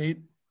Michigan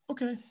State?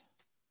 Okay.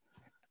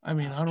 I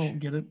mean, I don't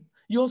get it.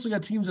 You also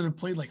got teams that have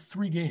played like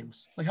 3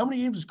 games. Like, how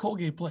many games has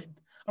Colgate played?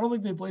 I don't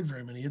think they played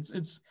very many.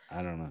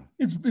 I don't know.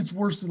 It's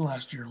worse than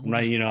last year.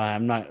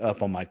 I'm not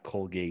up on my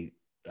Colgate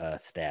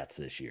stats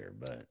this year,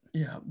 but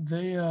yeah,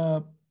 they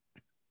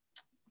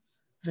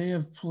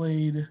have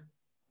played.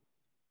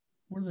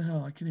 Where the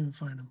hell? I can't even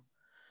find them.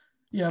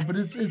 Yeah, but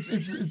it's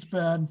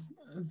bad.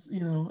 It's,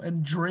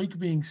 and Drake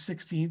being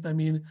 16th. I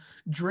mean,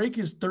 Drake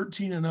is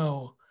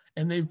 13-0,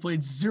 and they've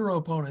played 0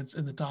 opponents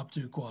in the top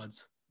 2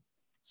 quads.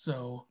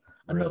 So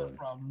another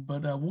problem.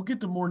 But we'll get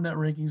to more net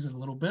rankings in a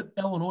little bit.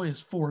 Illinois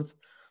is 4th,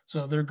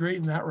 so they're great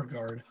in that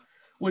regard,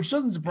 which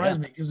doesn't surprise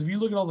me because if you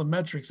look at all the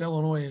metrics,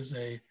 Illinois is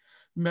a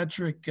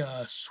metric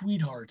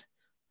sweetheart,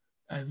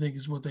 I think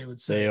is what they would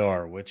say. They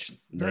are, which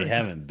they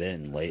haven't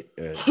been late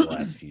the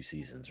last few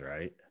seasons,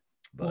 right?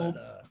 But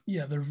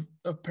yeah, they're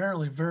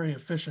apparently very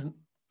efficient,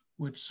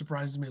 which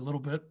surprises me a little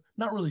bit.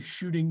 Not really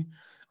shooting.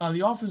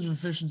 The offensive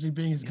efficiency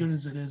being as good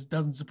as it is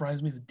doesn't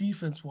surprise me. The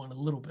defense one a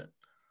little bit.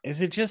 Is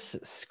it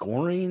just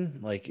scoring?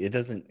 Like, it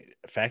doesn't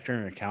factor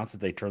in accounts that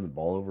they turn the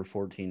ball over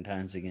 14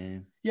 times a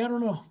game? Yeah, I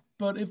don't know.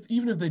 But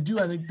even if they do,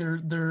 I think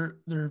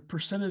their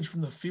percentage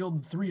from the field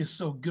and 3 is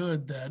so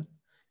good that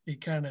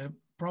it kind of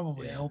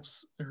probably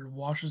helps or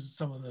washes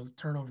some of the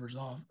turnovers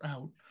out.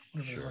 Whatever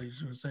the hell you're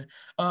going to say.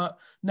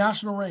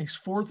 National ranks,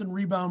 4th in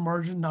rebound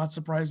margin, not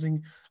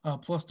surprising,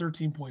 plus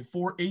 13.4.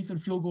 8th in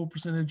field goal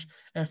percentage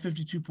at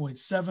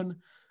 52.7.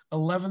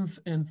 11th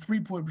in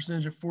 3-point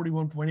percentage at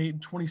 41.8. And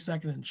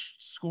 22nd in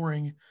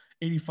scoring,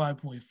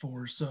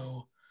 85.4.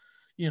 So,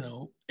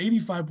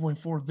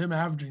 85.4, them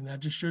averaging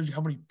that just shows you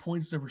how many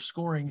points they were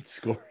scoring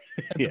at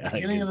the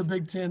beginning of the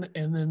Big Ten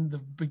and then the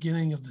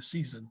beginning of the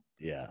season.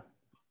 Yeah.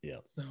 Yeah.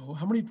 So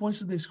how many points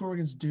did they score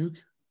against Duke?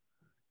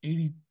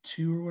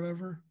 82 or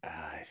whatever?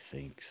 I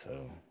think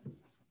so.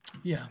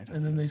 Yeah.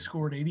 And then they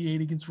scored 88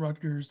 against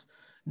Rutgers,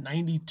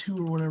 92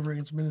 or whatever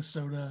against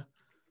Minnesota.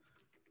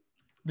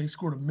 They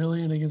scored 1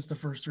 million against the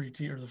first 3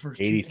 teams, or the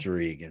first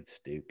 83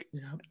 against Duke.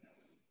 Yeah.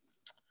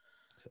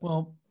 So.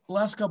 Well, the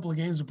last couple of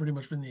games have pretty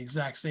much been the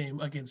exact same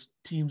against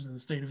teams in the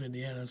state of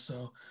Indiana.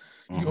 So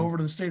you go over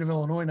to the state of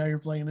Illinois, now you're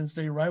playing an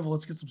in-state rival.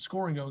 Let's get some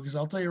scoring going, because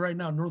I'll tell you right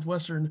now,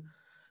 Northwestern,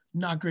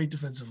 not great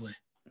defensively.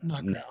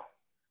 Not great.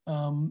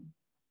 No.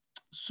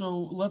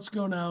 So let's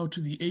go now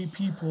to the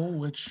AP poll,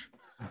 which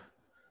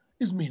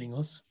is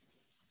meaningless.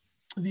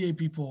 The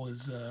AP poll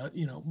is,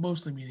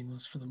 mostly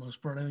meaningless for the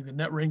most part. I think the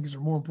net rankings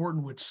are more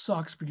important, which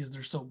sucks because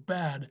they're so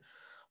bad.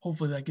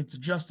 Hopefully that gets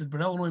adjusted.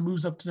 But Illinois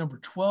moves up to number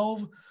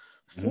 12.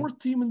 4th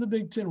team in the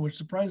Big Ten, which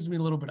surprises me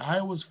a little bit.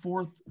 Iowa's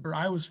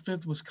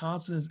 5th,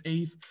 Wisconsin is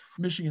 8th,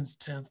 Michigan's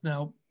 10th.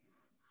 Now,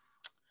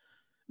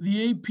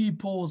 the AP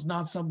poll is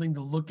not something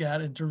to look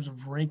at in terms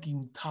of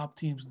ranking top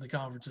teams in the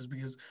conferences,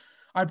 because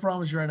I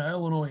promise you right now,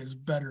 Illinois is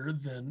better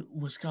than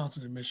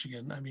Wisconsin and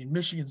Michigan. I mean,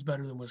 Michigan's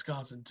better than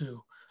Wisconsin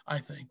too, I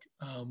think.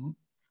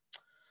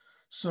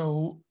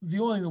 So the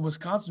only thing that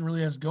Wisconsin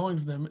really has going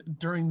for them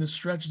during this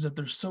stretch is that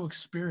they're so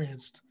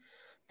experienced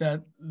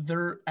that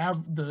the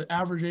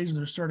average age of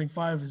their starting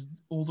five is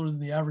older than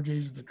the average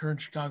age of the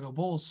current Chicago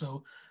Bulls.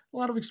 So a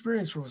lot of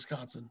experience for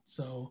Wisconsin.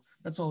 So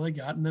that's all they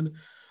got. And then,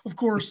 of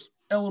course,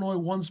 Illinois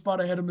one spot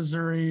ahead of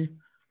Missouri.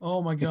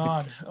 Oh my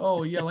God.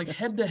 Oh yeah, like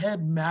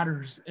head-to-head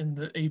matters in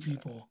the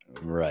AP poll.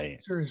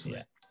 Right. Seriously.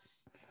 Yeah.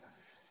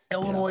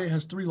 Illinois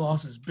has 3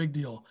 losses. Big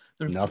deal.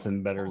 They're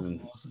nothing better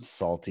than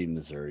salty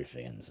Missouri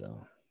fans,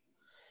 though.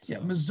 So. Yeah,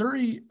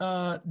 Missouri,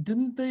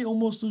 didn't they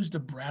almost lose to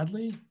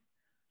Bradley?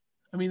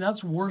 I mean,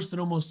 that's worse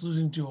than almost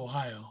losing to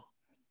Ohio,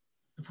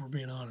 if we're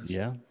being honest.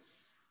 Yeah.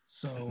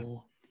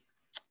 So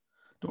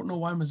don't know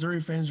why Missouri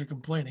fans are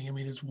complaining. I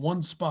mean, it's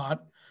one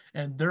spot,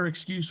 and their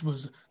excuse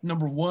was,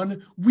 number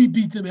 1, we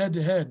beat them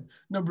head-to-head.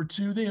 Number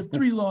 2, they have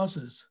 3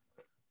 losses.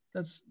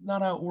 That's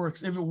not how it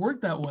works. If it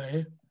worked that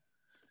way,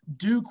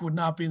 Duke would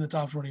not be in the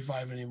top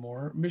 25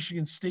 anymore.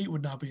 Michigan State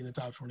would not be in the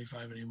top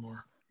 25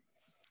 anymore.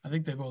 I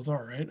think they both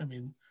are, right? I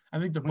mean, I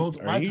think they're both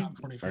top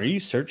 25. Are you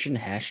searching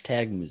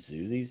hashtag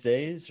Mizzou these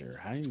days, or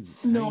how?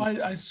 No,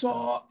 I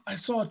saw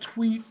a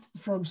tweet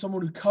from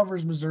someone who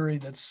covers Missouri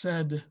that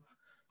said,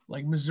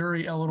 like,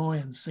 Missouri, Illinois,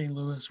 and St.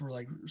 Louis were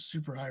like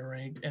super high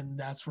ranked, and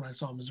that's when I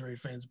saw Missouri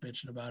fans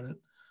bitching about it.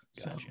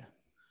 Gotcha. So,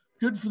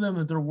 good for them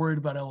that they're worried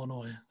about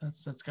Illinois.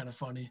 That's kind of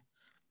funny.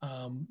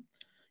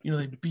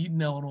 They've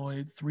beaten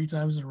Illinois 3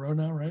 times in a row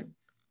now, right?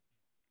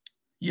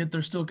 Yet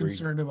they're still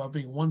concerned about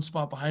being 1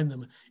 spot behind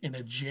them in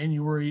a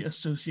January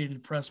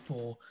Associated Press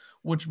poll,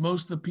 which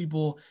most of the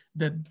people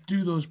that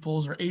do those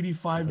polls are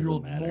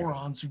 85-year-old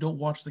morons who don't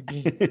watch the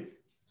game.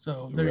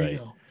 So there you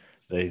go.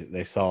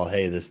 They saw,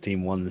 hey, this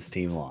team won, this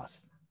team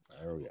lost.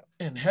 There we go.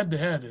 And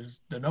head-to-head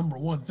is the number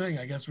one thing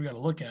I guess we got to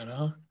look at,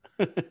 huh?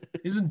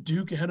 Isn't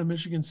Duke ahead of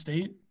Michigan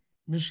State?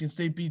 Michigan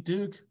State beat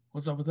Duke.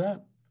 What's up with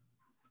that?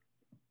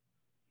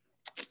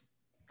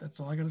 That's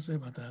all I got to say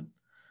about that.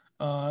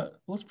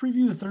 Let's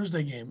preview the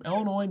Thursday game.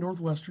 Illinois,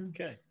 Northwestern.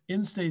 Okay.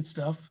 In-state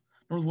stuff.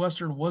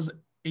 Northwestern was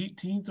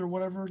 18th or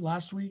whatever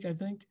last week, I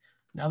think.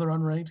 Now they're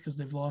unranked because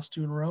they've lost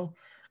 2 in a row.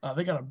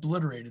 They got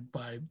obliterated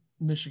by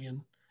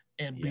Michigan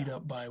and beat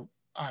up by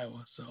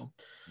Iowa. So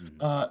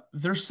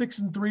they're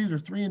 6-3. They're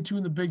 3-2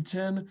 in the Big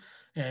Ten.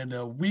 And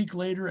a week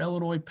later,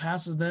 Illinois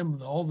passes them.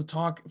 All the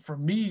talk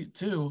from me,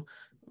 too.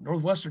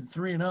 Northwestern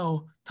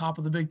 3-0, top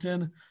of the Big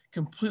Ten,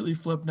 completely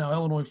flipped now.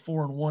 Illinois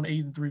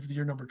 4-1, 8-3 for the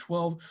year, number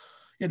 12.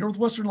 Yeah,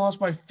 Northwestern lost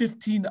by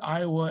 15 to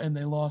Iowa, and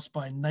they lost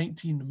by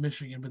 19 to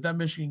Michigan. But that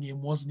Michigan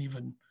game wasn't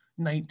even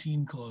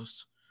 19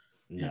 close.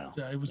 No,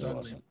 it was ugly.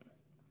 Wasn't.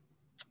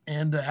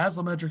 And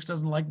Haslametrics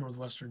doesn't like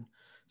Northwestern.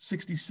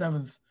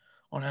 67th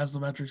on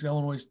Haslametrics.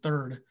 Illinois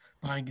 3rd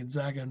behind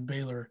Gonzaga and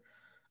Baylor.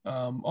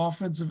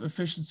 Offensive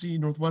efficiency,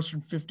 Northwestern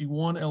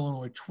 51,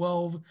 Illinois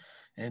 12.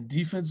 And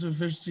defensive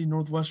efficiency,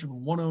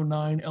 Northwestern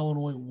 109,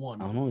 Illinois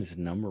 1. Illinois is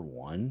number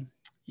 1?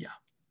 Yeah.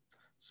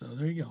 So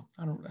there you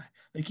go.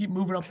 They keep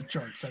moving up the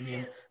charts. I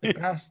mean,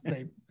 I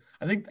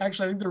think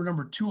they were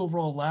number 2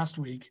 overall last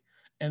week.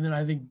 And then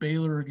I think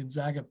Baylor or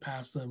Gonzaga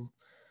passed them.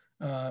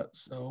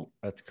 So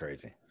that's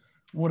crazy.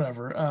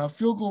 Whatever.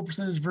 Field goal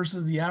percentage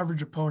versus the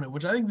average opponent,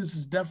 which I think this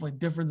is definitely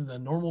different than the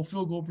normal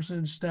field goal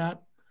percentage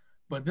stat.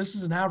 But this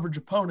is an average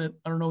opponent.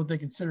 I don't know what they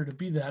consider to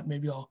be that.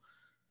 Maybe I'll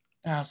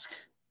ask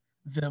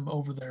them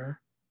over there.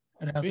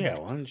 And why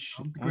don't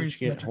you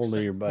get hold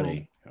of your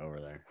buddy over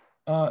there?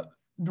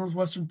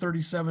 Northwestern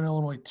 37,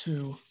 Illinois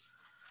 2.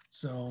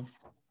 So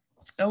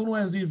Illinois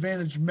has the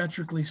advantage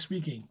metrically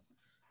speaking,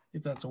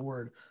 if that's a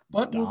word.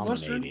 But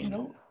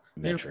Northwestern,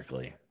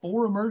 metrically,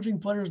 4 emerging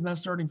players in that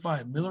starting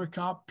 5: Miller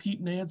Kopp,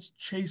 Pete Nance,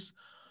 Chase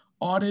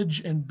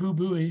Audich, and Boo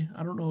Buie.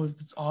 I don't know if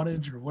it's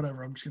Audich or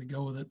whatever. I'm just going to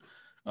go with it.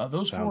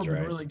 Those 4 have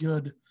been really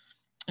good.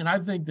 And I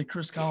think that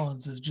Chris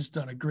Collins has just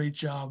done a great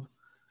job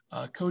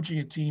coaching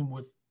a team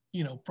with,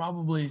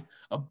 probably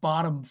a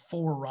bottom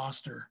 4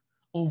 roster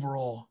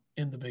overall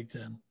in the Big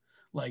Ten.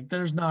 Like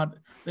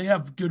they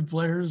have good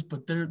players,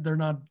 but they're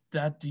not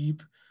that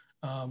deep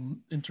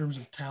in terms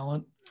of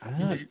talent. I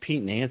thought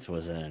Pete Nance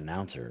was an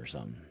announcer or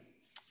something.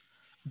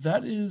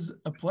 That is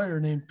a player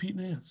named Pete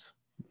Nance.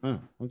 Oh,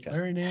 okay.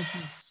 Larry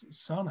Nance's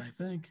son, I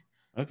think.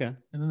 Okay.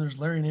 And then there's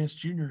Larry Nance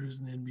Jr., who's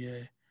in the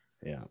NBA.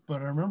 Yeah.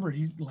 But I remember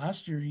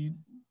last year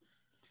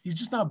he's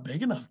just not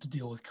big enough to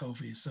deal with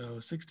Kofi. So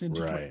 6'10",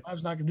 225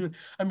 is not going to do it.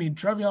 I mean,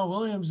 Trevion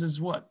Williams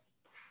is what?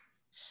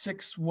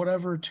 6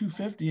 whatever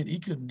 250, and he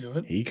couldn't do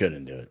it.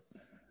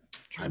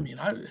 True. I mean,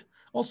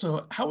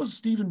 how is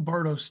Stephen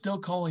Bardo still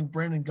calling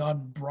Brandon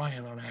Godden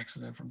Brian on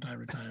accident from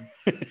time to time?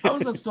 How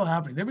is that still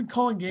happening? They've been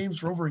calling games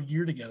for over a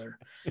year together,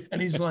 and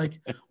he's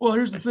like, well,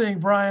 here's the thing,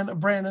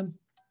 Brandon,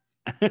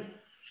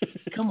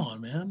 come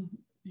on, man,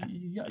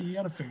 you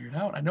got to figure it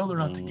out. I know they're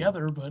not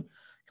together, but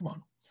come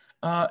on.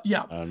 I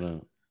don't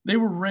know. They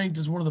were ranked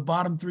as one of the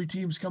bottom 3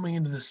 teams coming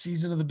into the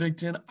season of the Big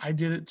Ten. I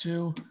did it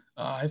too.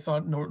 I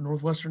thought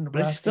Northwestern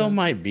Nebraska. They still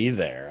might be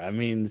there. I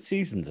mean, the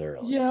season's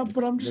early. Yeah,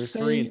 but I'm just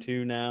saying.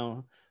 They're 3-2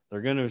 now.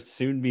 They're going to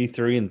soon be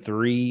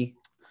 3-3.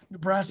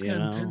 Nebraska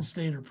and Penn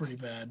State are pretty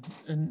bad,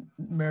 and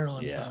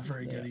Maryland's not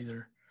very good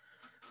either.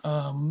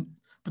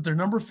 But they're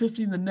number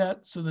 50 in the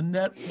net. So the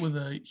net with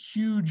a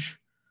huge,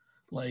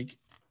 like,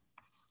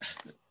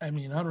 I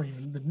mean,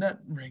 the net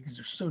rankings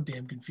are so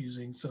damn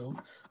confusing. So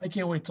I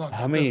can't wait to talk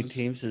How about many those.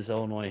 teams does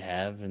Illinois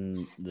have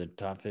in the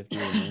top 50?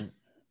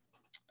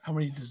 How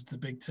many does the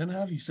Big Ten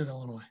have? You said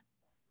Illinois.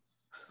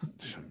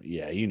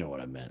 Yeah, you know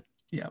what I meant.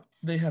 Yeah,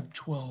 they have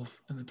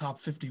 12 in the top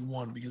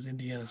 51 because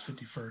Indiana's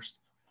 51st.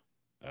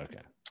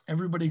 Okay.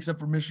 Everybody except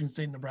for Michigan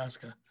State and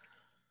Nebraska,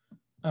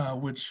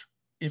 which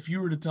if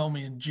you were to tell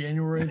me in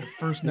January the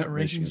first net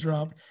rankings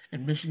dropped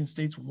and Michigan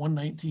State's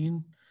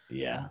 119,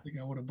 yeah, I don't think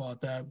I would have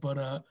bought that.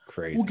 But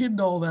crazy. We'll get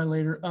into all that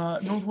later.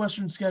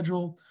 Northwestern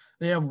schedule,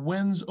 they have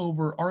wins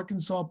over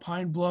Arkansas,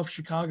 Pine Bluff,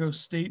 Chicago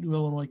State, who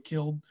Illinois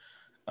killed,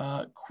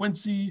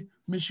 Quincy,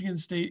 Michigan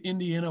State,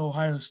 Indiana,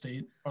 Ohio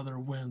State are their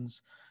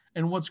wins.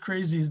 And what's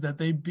crazy is that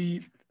they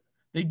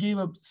gave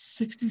up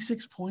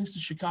 66 points to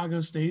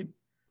Chicago State.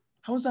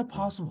 How is that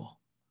possible?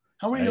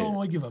 How many did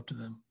Illinois give up to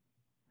them?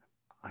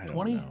 I don't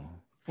 20? know.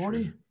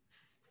 40? Sure.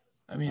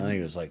 I mean, I think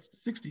it was like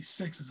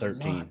 66 is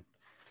 13. a lot.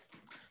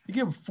 They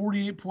gave up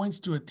 48 points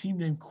to a team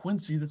named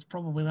Quincy that's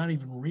probably not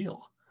even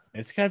real.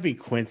 It's got to be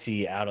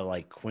Quincy out of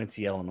like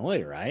Quincy,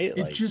 Illinois, right?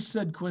 It just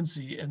said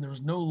Quincy and there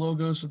was no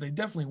logo, so they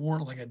definitely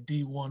weren't like a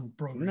D1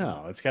 program.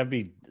 No, it's got to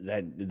be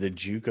the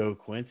JUCO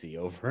Quincy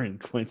over in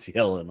Quincy,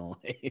 Illinois.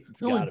 They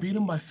only beat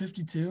them by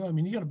 52. I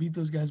mean, you got to beat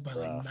those guys by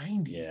like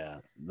 90. Yeah,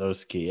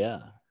 those key,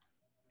 yeah.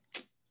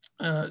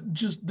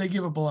 Just they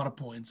give up a lot of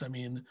points. I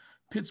mean,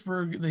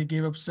 Pittsburgh, they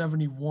gave up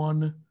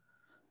 71.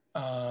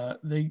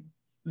 They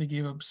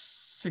gave up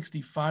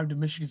 65 to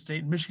Michigan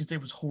State. Michigan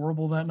State was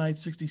horrible that night,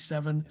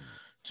 67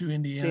 to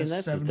Indiana. See, and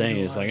that's the thing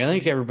is, like, I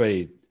think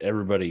everybody,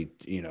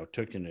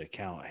 took into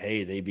account,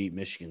 hey, they beat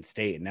Michigan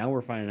State. And now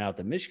we're finding out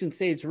that Michigan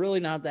State's really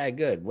not that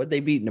good. What'd they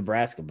beat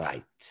Nebraska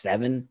by?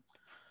 7?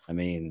 I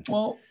mean,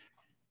 well,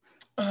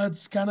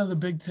 it's kind of the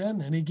Big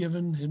Ten any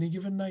given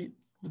night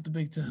with the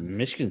Big Ten.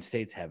 Michigan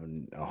State's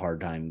having a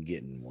hard time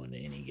getting one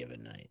any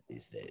given night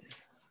these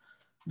days.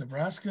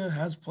 Nebraska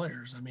has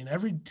players. I mean,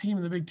 every team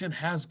in the Big Ten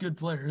has good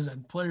players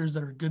and players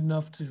that are good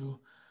enough to,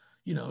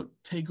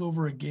 take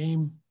over a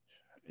game.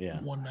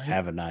 Yeah, one night.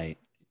 Have a night.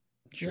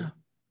 Sure.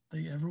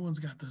 Yeah, everyone's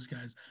got those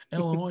guys.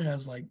 Illinois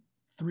has like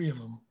 3 of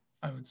them,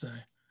 I would say,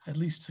 at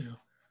least 2.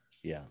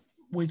 Yeah.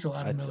 Wait till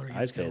Adam Miller gets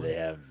I'd say going. they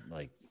have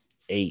like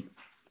 8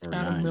 or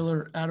Adam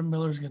 9. Adam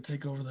Miller's going to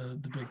take over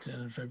the Big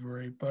Ten in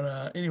February.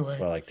 But anyway,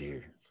 that's what I like to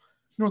hear.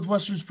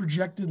 Northwestern's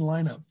projected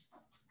lineup,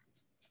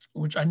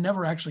 which I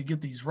never actually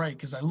get these right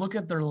because I look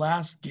at their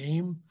last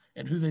game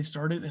and who they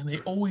started, and they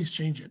always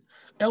change it.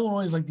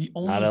 Illinois is like the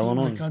only team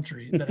in the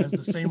country that has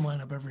the same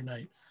lineup every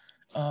night.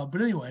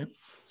 But anyway,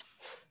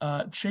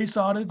 Chase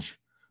Ottage,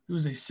 who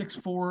is a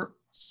 6'4"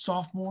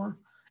 sophomore,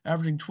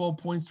 averaging 12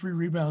 points, 3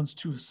 rebounds,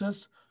 2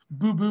 assists.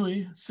 Boo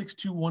Buie,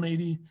 6'2",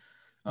 180,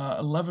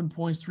 11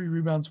 points, 3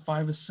 rebounds,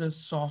 5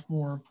 assists,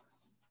 sophomore.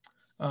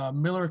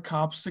 Miller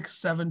Kopp,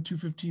 6'7",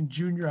 215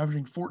 junior,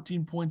 averaging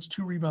 14 points,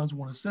 2 rebounds,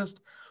 1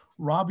 assist.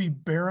 Robbie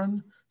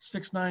Barron,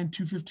 6'9",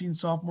 215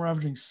 sophomore,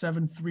 averaging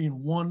 7, 3,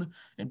 and 1.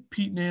 And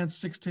Pete Nance,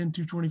 6'10",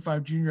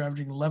 225 junior,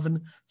 averaging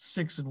 11,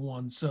 6, and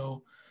 1.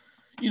 So,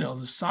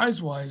 the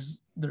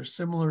size-wise, they're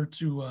similar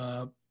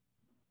to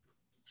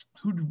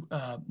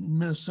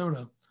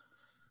Minnesota,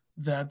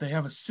 that they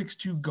have a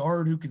 6'2"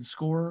 guard who can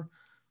score.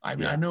 I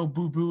mean, I know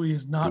Boo Buie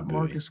is not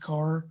Marcus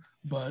Carr,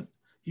 but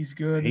he's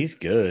good. He's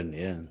good,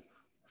 yeah.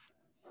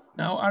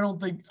 Now,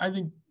 I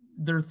think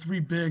they're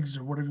 3 bigs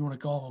or whatever you want to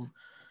call them.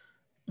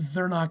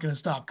 They're not going to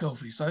stop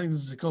Kofi. So I think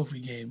this is a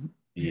Kofi game.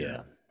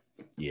 Yeah.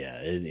 Yeah,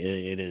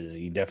 it is.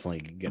 You definitely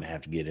going to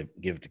have to give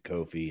it to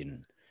Kofi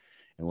and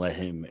let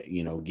him,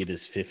 get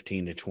his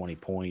 15 to 20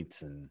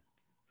 points. And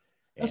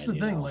that's the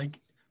thing. Like,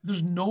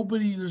 there's no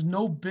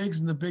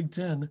bigs in the Big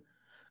Ten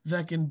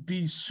that can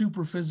be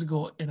super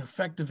physical and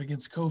effective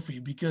against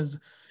Kofi, because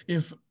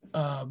if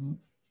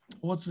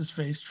what's his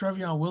face,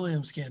 Trevion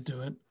Williams can't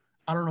do it,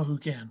 I don't know who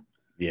can.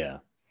 Yeah.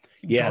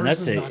 Yeah, and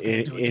that's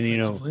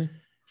it.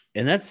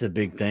 And that's the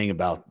big thing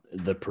about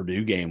the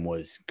Purdue game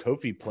was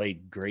Kofi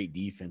played great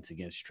defense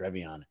against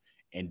Trevion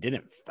and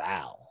didn't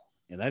foul.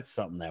 And that's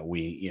something that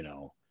we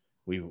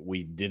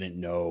didn't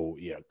know.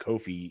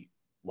 Kofi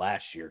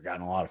last year got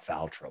in a lot of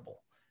foul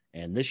trouble.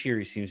 And this year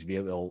he seems to be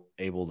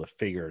able to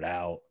figure it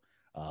out.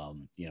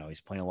 He's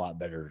playing a lot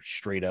better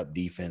straight up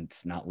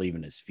defense, not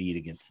leaving his feet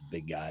against the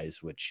big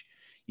guys, which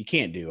you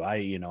can't do.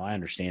 I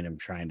understand him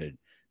trying to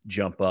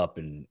jump up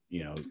and,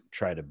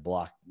 try to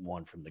block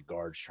one from the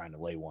guards, trying to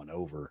lay one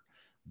over.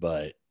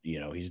 But,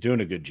 he's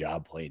doing a good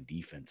job playing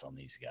defense on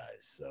these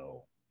guys.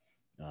 So,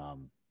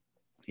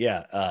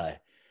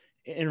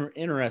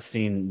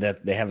 interesting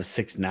that they have a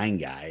 6'9"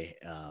 guy,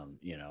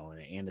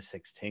 and a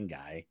 6'10"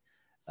 guy.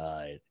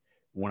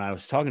 When I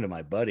was talking to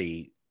my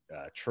buddy,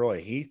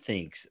 Troy, he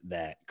thinks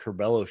that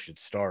Curbelo should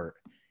start,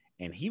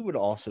 and he would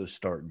also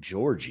start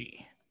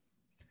Georgie.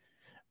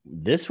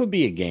 This would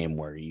be a game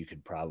where you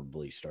could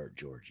probably start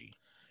Georgie.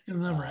 It'll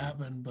never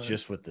happen, but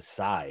just with the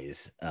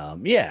size.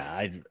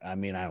 I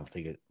don't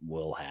think it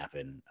will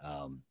happen.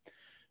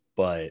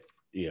 But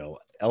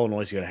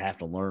Illinois is going to have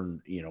to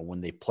learn,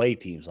 when they play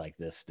teams like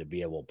this, to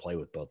be able to play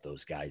with both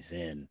those guys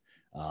in.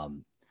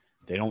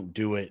 They don't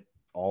do it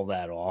all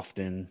that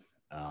often.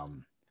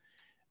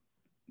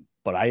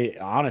 But I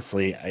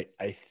honestly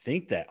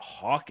think that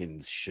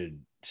Hawkins should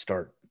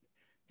start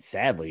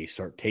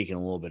taking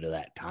a little bit of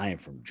that time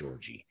from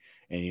Georgie,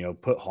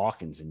 and put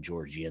Hawkins and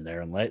Georgie in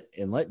there and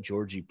let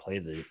Georgie play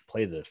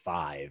the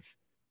 5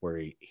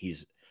 where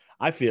he's.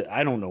 I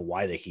don't know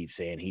why they keep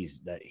saying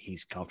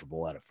he's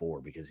comfortable at a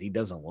 4, because he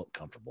doesn't look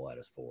comfortable at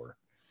his 4.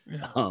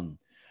 Yeah.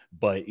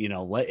 But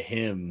let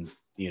him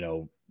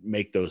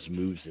make those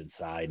moves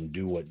inside and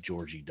do what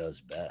Georgie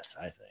does best,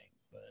 I think.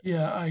 But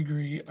yeah, I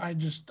agree.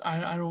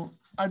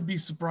 I'd be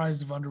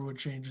surprised if Underwood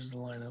changes the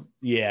lineup.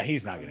 Yeah,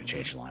 he's not going to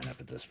change the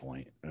lineup at this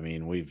point. I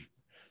mean, we've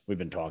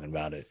been talking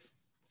about it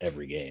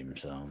every game,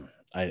 so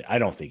I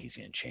don't think he's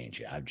going to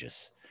change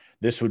it.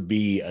 This would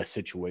be a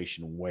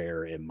situation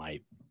where it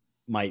might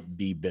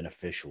be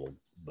beneficial,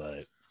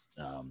 but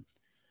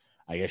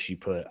I guess you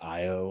put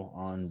Io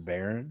on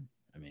Barron.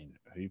 I mean,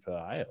 who you put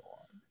Io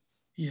on?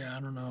 Yeah, I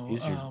don't know.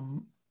 He's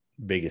your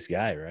biggest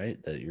guy,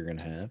 right? That you're going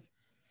to have.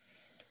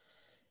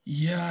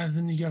 Yeah,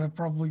 then you got to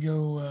probably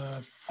go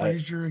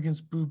Frazier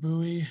against Boo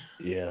Booey.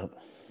 Yeah.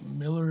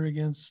 Miller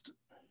against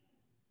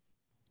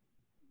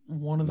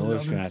one of the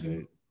other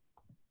two.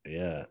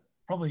 Yeah.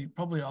 Probably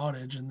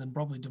Ottage, and then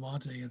probably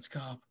DeMonte against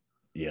Kopp.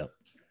 Yep.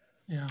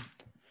 Yeah.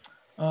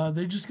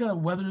 They just got to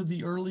weather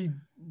the early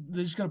 –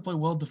 they just got to play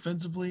well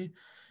defensively,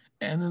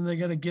 and then they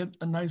got to get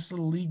a nice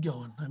little lead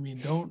going. I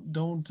mean,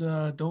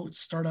 don't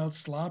start out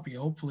sloppy,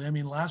 hopefully. I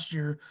mean, last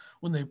year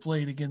when they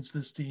played against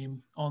this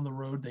team on the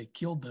road, they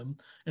killed them,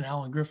 and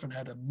Alan Griffin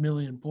had 1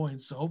 million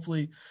points. So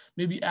hopefully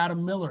maybe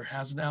Adam Miller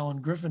has an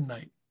Alan Griffin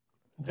night.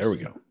 There we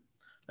go.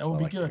 That would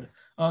be good.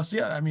 So,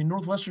 yeah, I mean,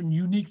 Northwestern,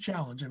 unique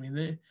challenge. I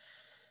mean,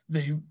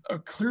 they are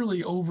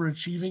clearly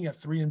overachieving at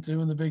 3-2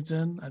 in the Big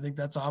Ten. I think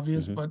that's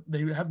obvious, but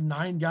they have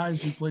 9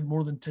 guys who played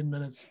more than 10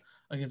 minutes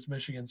against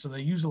Michigan. So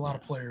they use a lot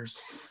of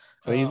players.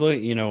 But you look,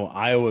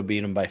 Iowa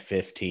beat them by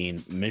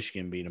 15.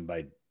 Michigan beat them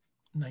by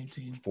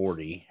 19,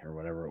 40 or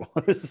whatever it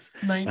was.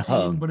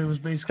 19, but it was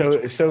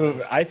basically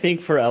so I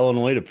think for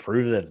Illinois to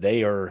prove that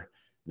they are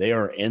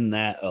in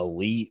that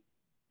elite,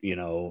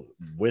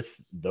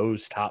 with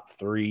those top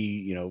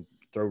 3,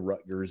 throw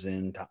Rutgers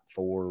in top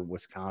 4,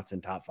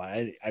 Wisconsin top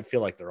 5. I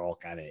feel like they're all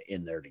kind of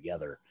in there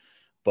together.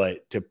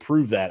 But to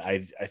prove that, I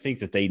think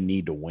that they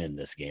need to win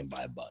this game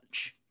by a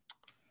bunch.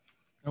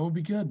 That would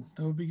be good.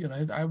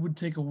 I would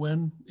take a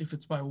win if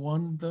it's by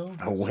 1, though.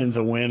 A win's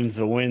a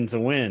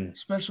win.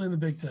 Especially in the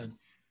Big Ten.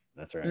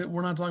 That's right.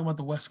 We're not talking about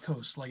the West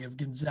Coast, like if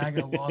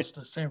Gonzaga lost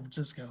to San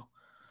Francisco.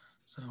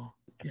 So,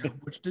 yeah,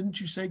 which didn't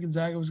you say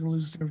Gonzaga was going to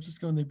lose to San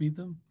Francisco and they beat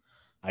them?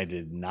 I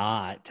did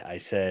not. I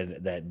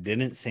said that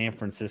didn't San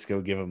Francisco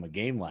give them a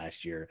game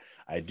last year?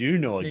 I do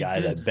know a guy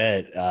that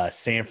bet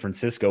San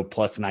Francisco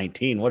plus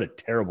 19. What a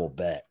terrible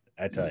bet.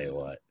 I tell you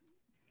what.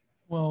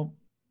 Well,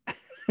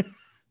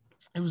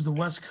 it was the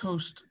West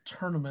Coast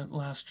tournament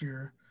last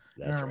year.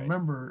 That's and I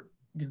remember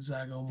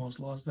Gonzaga almost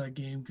lost that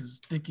game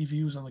because Dickie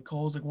V was on the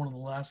calls, like one of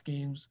the last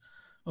games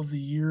of the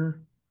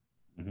year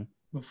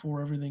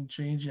before everything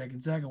changed. Yeah,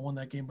 Gonzaga won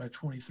that game by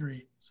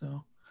 23.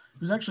 So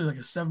it was actually like a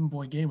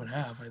 7-point game at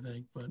half, I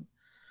think. But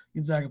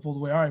Gonzaga pulled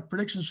away. All right,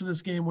 predictions for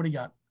this game. What do you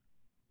got?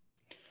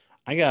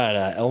 I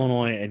got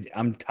Illinois.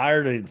 I'm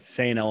tired of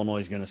saying Illinois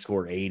is going to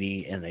score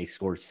 80 and they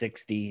score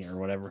 60 or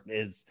whatever it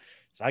is.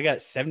 So I got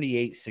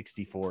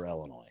 78-64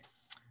 Illinois.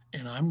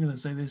 And I'm going to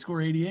say they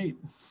score 88.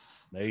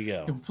 There you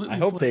go. Completely I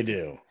hope they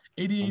do.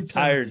 88.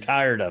 I'm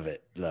tired of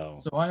it, though.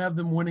 So I have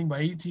them winning by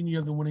 18. You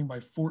have them winning by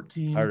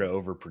 14. Tired of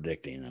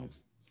over-predicting them.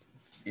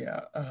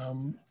 Yeah.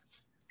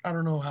 I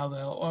don't know how the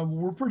hell.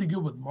 We're pretty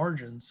good with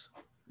margins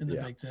in the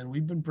Big Ten.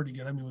 We've been pretty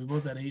good. I mean, we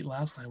both had 8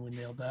 last time. We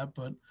nailed that.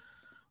 But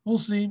we'll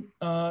see.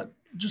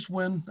 Just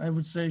win, I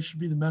would say, should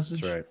be the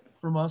message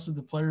from us if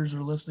the players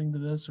are listening to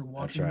this or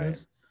watching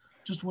this.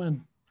 Just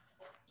win.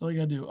 That's all you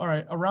got to do. All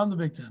right, around the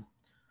Big Ten.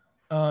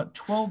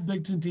 12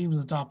 Big Ten teams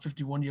in the top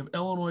 51. You have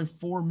Illinois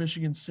 4,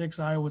 Michigan 6,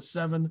 Iowa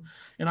 7.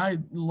 And I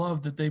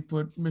love that they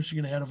put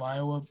Michigan ahead of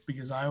Iowa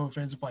because Iowa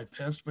fans are probably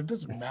pissed, but it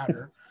doesn't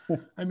matter.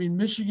 I mean,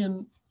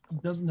 Michigan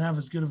doesn't have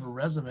as good of a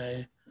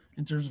resume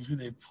in terms of who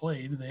they've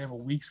played. They have a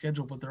weak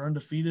schedule, but they're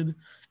undefeated,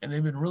 and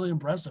they've been really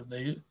impressive.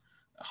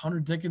 Hunter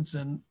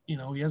Dickinson, he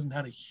hasn't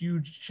had a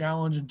huge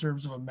challenge in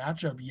terms of a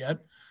matchup yet,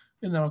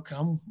 and that'll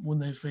come when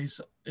they face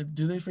 –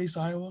 do they face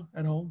Iowa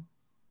at home?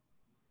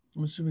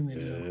 I'm assuming they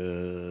do.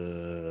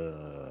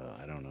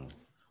 I don't know.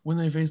 When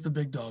they face the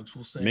big dogs,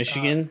 we'll say.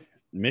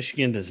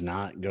 Michigan does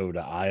not go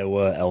to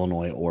Iowa,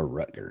 Illinois, or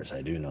Rutgers.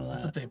 I do know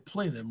that. But they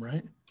play them,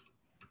 right?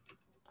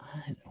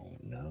 I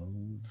don't know.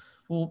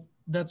 Well,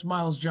 that's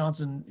Miles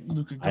Johnson,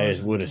 Luka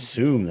Garza. I would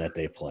assume that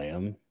they play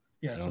them.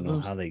 Yeah, I don't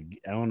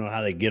know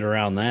how they get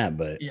around that,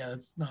 but yeah,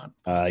 it's not.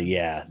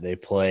 They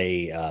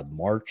play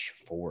March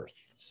 4th.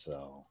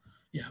 So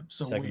yeah,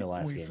 so second to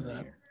last game for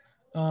that.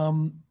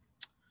 Year.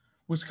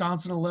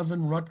 Wisconsin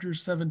 11,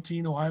 Rutgers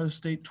 17, Ohio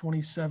State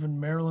 27,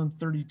 Maryland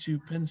 32,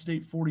 Penn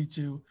State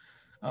 42,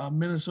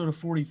 Minnesota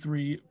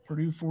 43,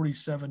 Purdue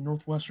 47,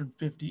 Northwestern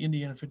 50,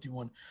 Indiana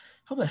 51.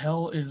 How the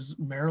hell is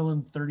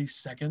Maryland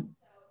 32nd?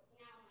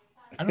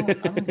 I don't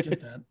get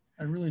that.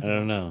 I really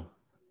don't.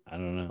 I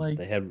don't know. Like,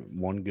 they had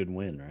one good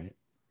win, right?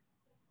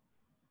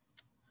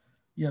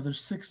 Yeah, they're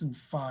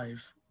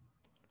 6-5.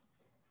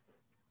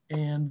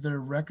 And their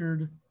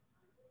record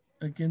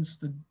against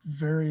the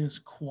various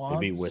quads.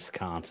 They beat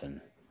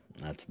Wisconsin.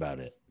 That's about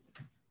it.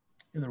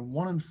 Yeah, they're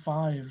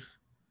 1-5.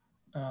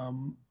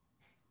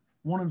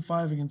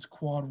 1-5 against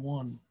quad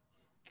 1.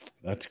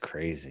 That's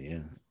crazy.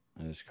 Yeah,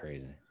 that is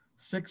crazy.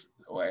 6,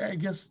 I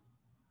guess.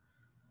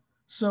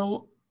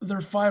 So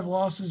their 5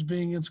 losses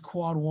being against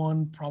quad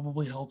 1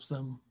 probably helps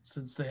them,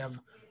 since they have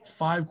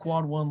 5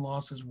 quad 1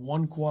 losses,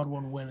 1 quad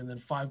 1 win, and then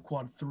 5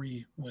 quad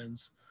 3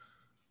 wins.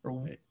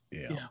 Or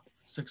yeah,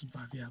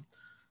 6-5. Yeah.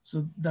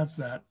 So that's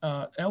that.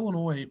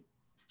 Illinois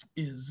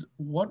is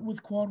what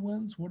with quad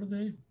wins? What are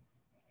they?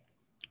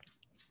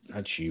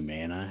 That's you,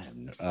 man.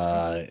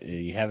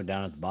 You have it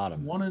down at the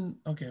bottom. 1-3,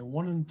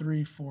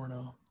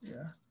 4-0.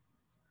 Yeah.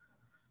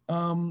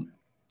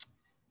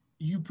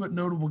 You put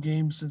notable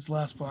games since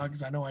last pod,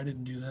 because I know I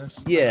didn't do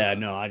this. Yeah,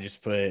 no, I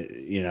just put,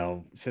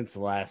 since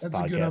the last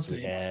podcast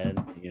we had,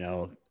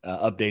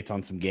 updates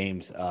on some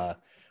games.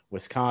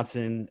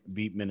 Wisconsin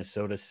beat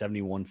Minnesota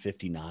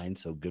 71-59,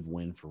 so good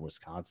win for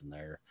Wisconsin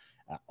there.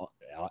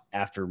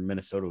 After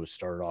Minnesota was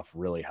started off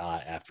really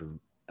hot after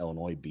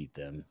Illinois beat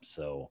them,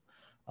 so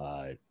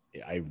I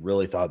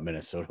really thought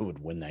Minnesota would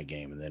win that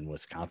game, and then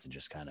Wisconsin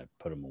just kind of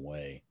put them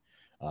away.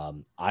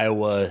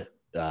 Iowa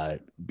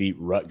beat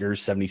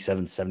Rutgers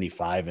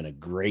 77-75 in a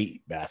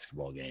great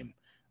basketball game.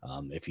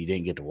 If you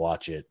didn't get to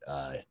watch it,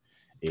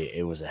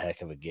 it was a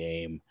heck of a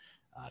game.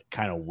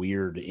 Kind of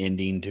weird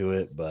ending to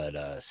it,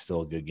 but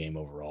still a good game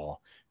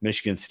overall.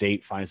 Michigan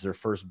State finds their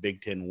first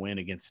Big Ten win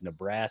against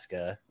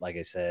Nebraska, like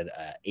I said,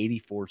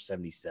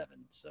 84-77.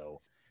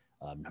 So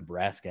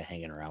Nebraska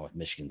hanging around with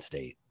Michigan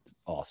State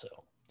also.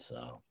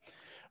 So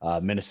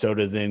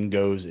Minnesota then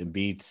goes and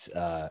beats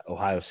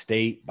Ohio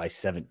State by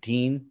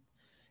 17.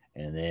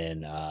 And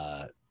then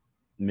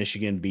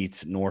Michigan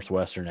beats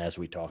Northwestern, as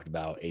we talked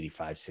about,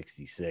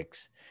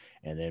 85-66.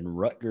 And then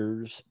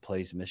Rutgers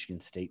plays Michigan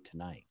State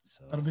tonight.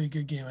 So that'll be a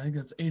good game. I think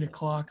that's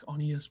 8:00 on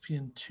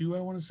ESPN2,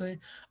 I want to say.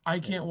 I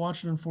can't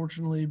watch it,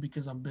 unfortunately,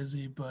 because I'm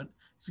busy, but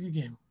it's a good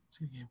game.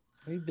 What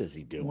are you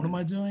busy doing? What am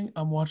I doing?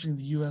 I'm watching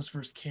the U.S.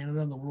 versus Canada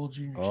in the World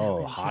Junior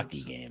Championships.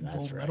 Hockey game. That's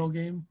gold right. Medal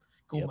game.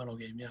 Medal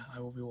game. Yeah, I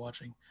will be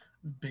watching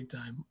big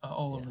time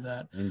all over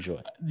that. Enjoy.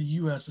 The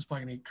U.S. is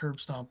probably going to get curb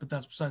stomped, but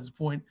that's besides the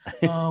point.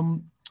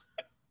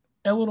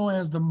 Illinois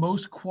has the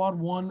most quad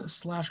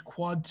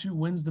 1/quad 2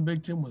 wins in the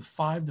Big Ten with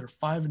 5. They're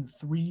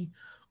 5-3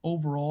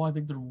 overall. I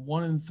think they're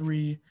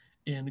 1-3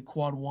 in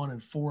quad 1 and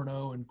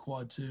 4-0 in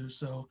quad 2.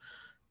 So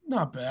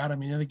not bad. I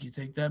mean, I think you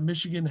take that.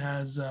 Michigan's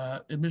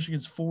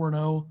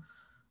 4-0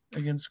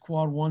 against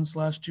quad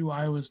 1/2.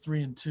 Iowa's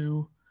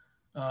 3-2.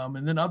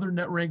 And then other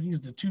net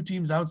rankings, the 2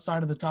 teams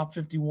outside of the top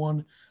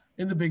 51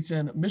 in the Big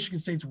Ten, Michigan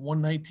State's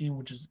 119,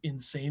 which is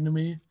insane to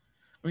me.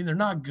 I mean, they're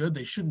not good.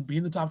 They shouldn't be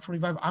in the top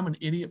 25. I'm an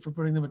idiot for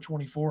putting them at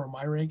 24 on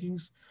my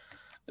rankings.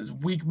 It's a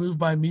weak move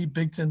by me,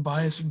 Big Ten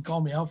bias. You can call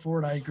me out for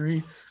it. I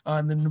agree.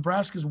 And then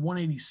Nebraska's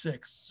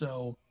 186.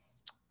 So,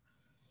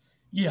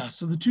 yeah.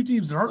 So the 2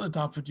 teams that aren't in the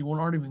top 51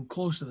 aren't even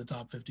close to the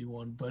top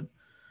 51. But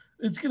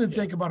it's going to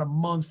take about a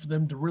month for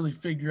them to really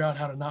figure out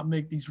how to not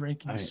make these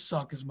rankings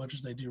suck as much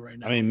as they do right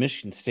now. I mean,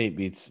 Michigan State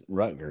beats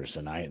Rutgers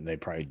tonight, and they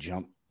probably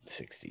jump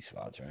 60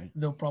 spots, right?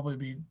 They'll probably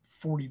be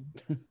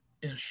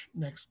 40-ish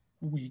next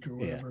week or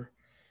whatever.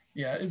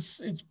 Yeah,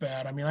 it's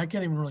bad. I mean, I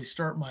can't even really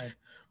start my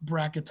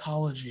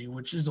bracketology,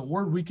 which is a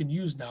word we can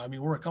use now. I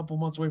mean, we're a couple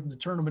months away from the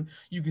tournament.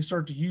 You can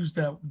start to use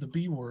the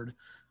B word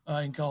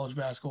in college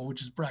basketball,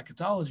 which is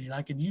bracketology, and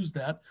I can use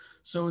that.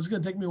 So it's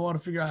going to take me a while to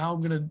figure out how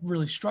I'm going to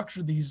really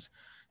structure these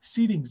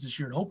seedings this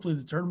year, and hopefully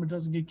the tournament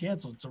doesn't get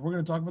canceled. So we're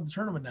going to talk about the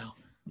tournament now.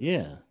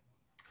 Yeah.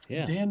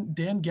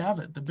 Dan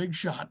Gavitt, the big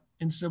shot,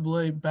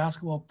 NCAA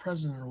basketball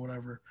president or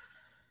whatever.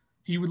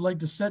 He would like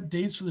to set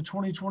dates for the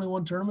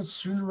 2021 tournament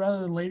sooner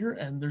rather than later,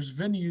 and there's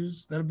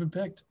venues that have been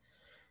picked.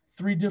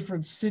 3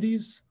 different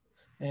cities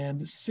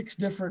and 6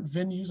 different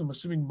venues. I'm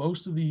assuming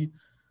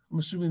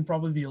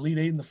probably the Elite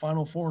 8 and the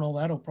Final 4 and all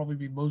that will probably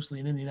be mostly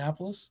in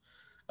Indianapolis.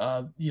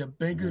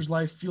 Bankers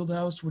Life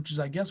Fieldhouse, which is,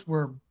 I guess,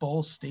 where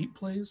Ball State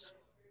plays,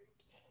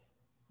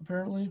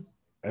 apparently.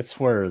 That's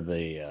where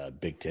the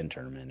Big Ten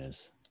tournament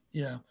is.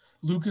 Yeah.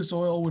 Lucas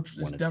Oil, which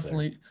is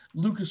definitely –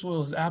 Lucas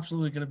Oil is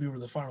absolutely going to be where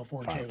the Final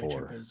Four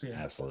championship is. Yeah,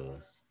 absolutely.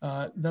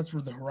 That's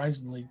where the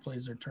Horizon League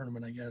plays their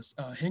tournament, I guess.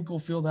 Hinkle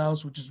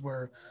Fieldhouse, which is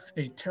where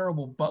a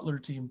terrible Butler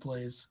team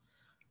plays.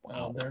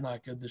 Wow. They're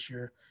not good this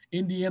year.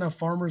 Indiana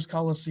Farmers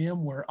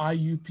Coliseum, where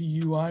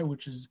IUPUI,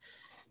 which is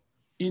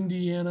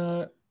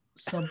Indiana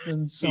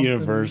something.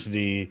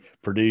 University,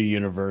 Purdue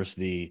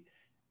University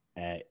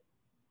at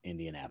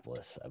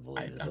Indianapolis, I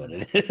believe is what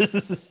it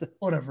is.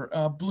 Whatever.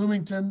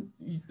 Bloomington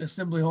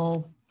Assembly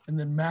Hall, and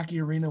then Mackey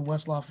Arena,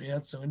 West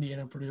Lafayette. So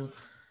Indiana and Purdue.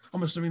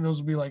 I'm assuming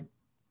those will be like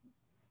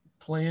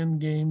play-in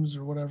games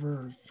or whatever,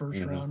 or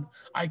first round.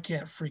 I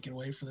can't freaking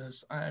wait for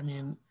this. I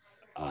mean,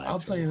 I'll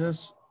tell you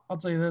this.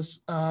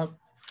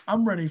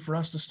 I'm ready for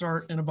us to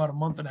start in about a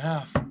month and a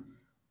half.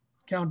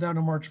 Countdown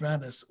to March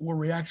Madness, where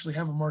we actually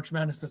have a March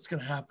Madness that's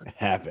going to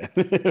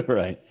happen.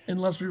 Right.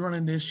 Unless we run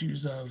into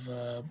issues of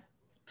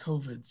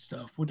COVID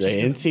stuff. Which the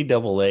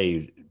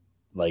NCAA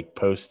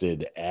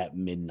posted at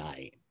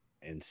midnight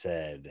and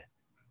said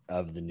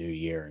of the new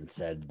year and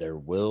said there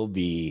will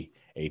be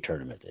a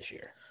tournament this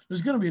year.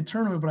 There's going to be a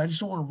tournament, but I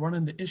just don't want to run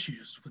into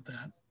issues with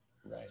that.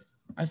 Right.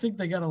 I think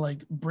they got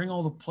to bring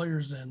all the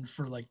players in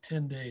for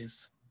 10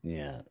 days.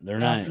 Yeah, they're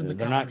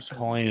not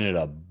calling it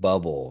a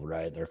bubble,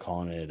 right? They're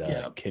calling it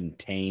a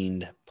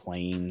contained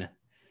plane.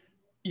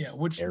 Yeah,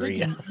 which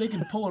area. they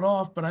can pull it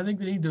off, but I think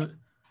they need to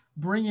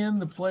bring in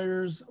the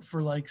players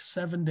for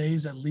 7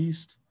 days at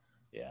least.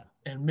 Yeah.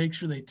 And make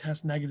sure they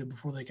test negative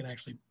before they can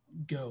actually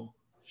go.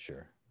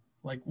 Sure.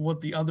 Like what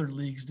the other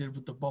leagues did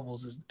with the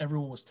bubbles is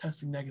everyone was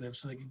testing negative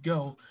so they could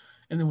go.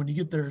 And then when you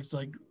get there, it's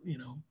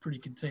pretty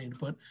contained.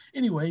 But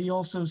anyway, he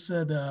also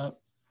said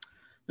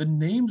the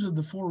names of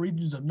the 4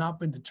 regions have not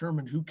been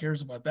determined. Who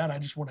cares about that? I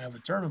just want to have a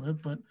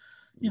tournament. But,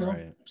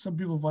 some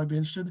people might be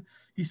interested.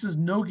 He says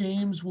no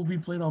games will be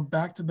played on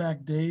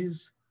back-to-back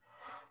days.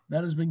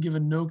 That has been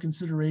given no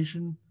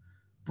consideration.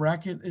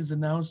 Bracket is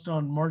announced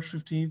on March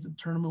 15th. The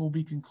tournament will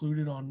be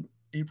concluded on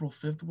April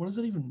 5th. What does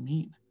that even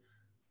mean?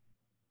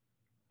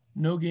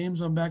 No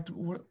games on back to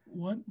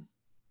what?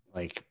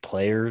 Like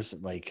players,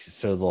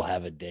 so they'll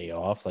have a day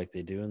off like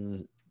they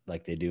do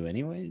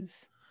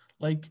anyways.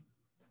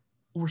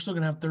 We're still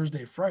gonna have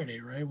Thursday, Friday,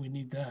 right? We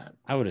need that.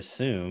 I would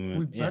assume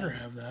we better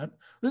have that.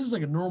 This is a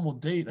normal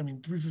date. I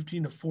mean,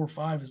 3:15 to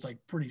 4:05 is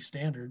pretty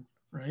standard,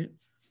 right?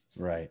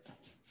 Right.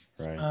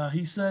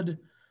 He said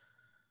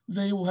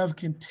they will have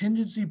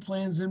contingency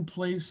plans in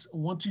place.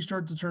 Once you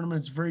start the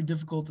tournament, it's very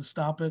difficult to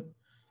stop it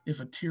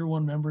if a tier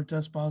 1 member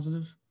tests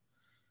positive.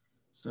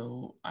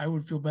 So I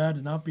would feel bad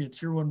to not be a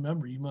tier 1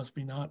 member. You must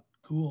be not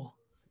cool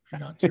if you're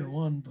not tier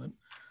 1. But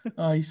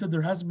he said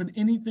there hasn't been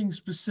anything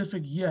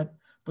specific yet,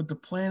 but the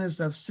plan is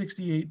to have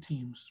 68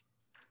 teams.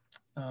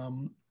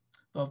 They'll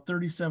have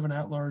 37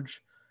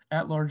 at-large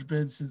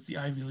bids since the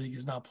Ivy League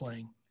is not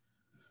playing,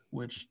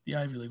 which the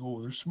Ivy League,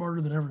 they're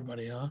smarter than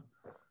everybody, huh?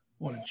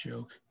 What a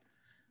joke.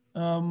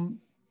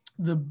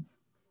 The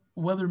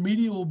whether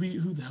media will be,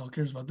 who the hell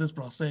cares about this,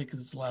 but I'll say it because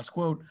it's the last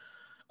quote,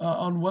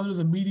 on whether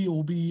the media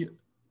will be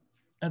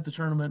at the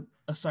tournament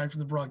aside from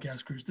the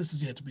broadcast crews. This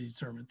is yet to be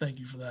determined. Thank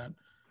you for that.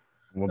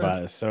 What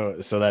about so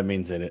that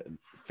means that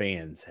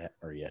fans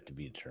are yet to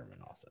be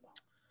determined also.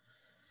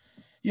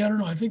 Yeah, I don't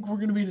know. I think we're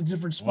going to be in a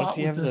different spot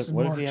with this in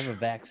March. What if you have a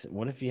vaccine?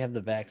 What if you have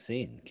the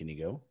vaccine? Can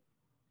you go?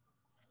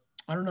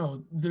 I don't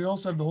know. They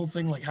also have the whole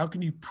thing how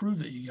can you prove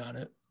that you got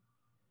it?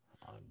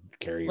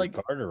 Carry your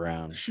card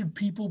around. Should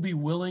people be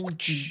willing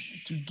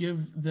to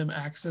give them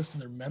access to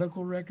their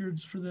medical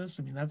records for this?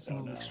 I mean, that's a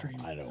little extreme.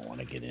 I don't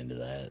want to get into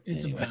that.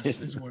 It's anyways. A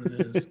mess, is what it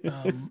is.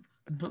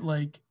 But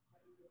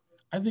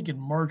I think in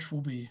March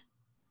we'll be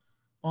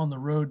on the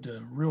road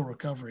to real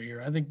recovery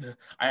here. I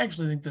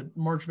actually think that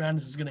March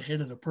Madness is going to hit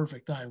at a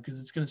perfect time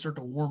because it's going to start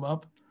to warm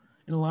up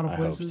in a lot of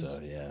places. I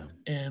hope so, yeah.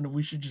 And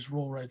we should just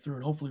roll right through,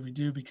 and hopefully we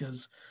do,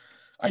 because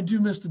I do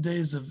miss the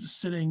days of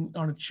sitting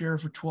on a chair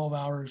for 12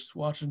 hours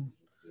watching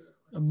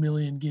a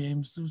million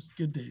games. It was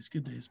good days.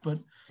 But,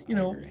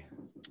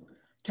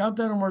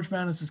 countdown to March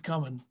Madness is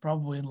coming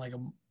probably in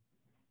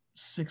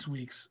 6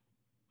 weeks,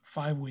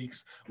 5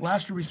 weeks.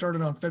 Last year we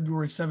started on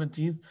February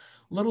 17th.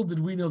 Little did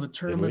we know the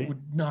tournament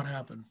would not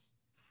happen.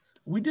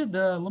 We did,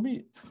 I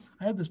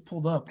had this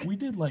pulled up. We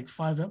did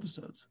 5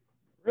 episodes.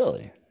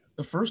 Really?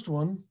 The first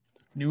one,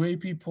 new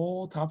AP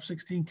poll, top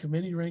 16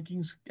 committee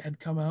rankings had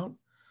come out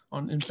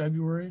in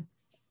February.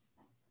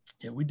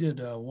 Yeah, we did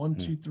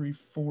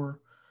 4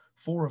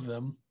 of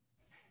them,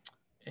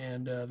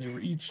 and they were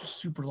each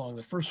super long.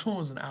 The first one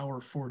was an hour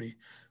 40.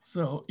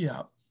 So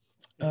yeah,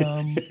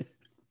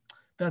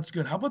 that's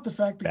good. How about the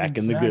fact that back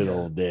in the good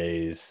old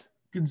days,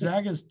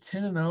 Gonzaga's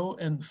 10-0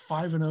 and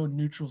 5-0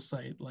 neutral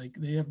site.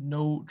 They have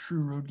no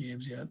true road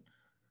games yet.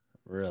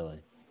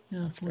 Really?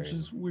 Yeah, which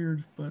is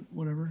weird, but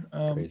whatever.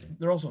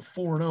 They're also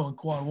 4-0 in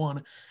Quad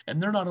 1,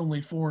 and they're not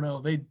only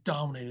 4-0, they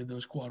dominated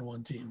those Quad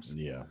 1 teams.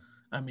 Yeah.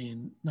 I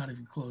mean, not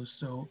even close.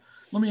 So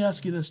let me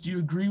ask you this. Do you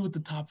agree with the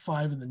top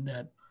 5 in the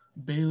net?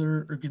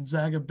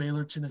 Gonzaga,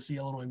 Baylor, Tennessee,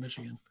 Illinois,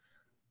 Michigan?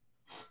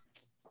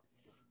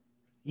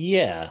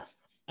 Yeah,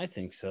 I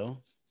think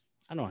so.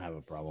 I don't have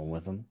a problem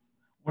with them.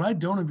 What I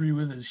don't agree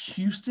with is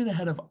Houston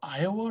ahead of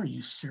Iowa. Are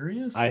you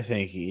serious? I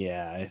think,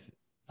 yeah,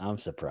 I'm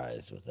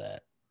surprised with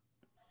that.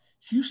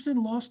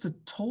 Houston lost to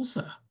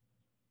Tulsa.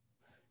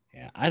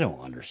 Yeah, I don't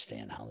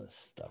understand how this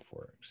stuff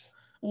works.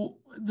 Well,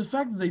 the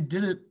fact that they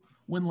did it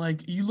when,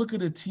 you look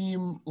at a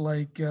team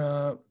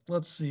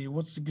let's see,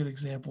 what's a good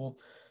example?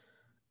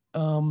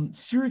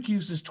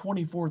 Syracuse is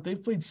 24th.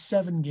 They've played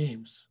 7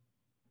 games.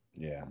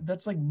 Yeah.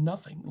 That's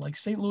nothing.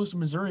 St. Louis and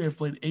Missouri have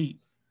played 8.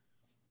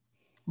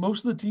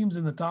 Most of the teams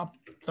in the top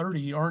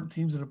 30 aren't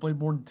teams that have played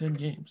more than 10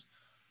 games.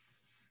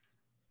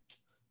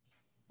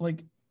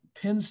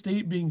 Penn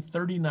State being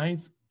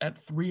 39th at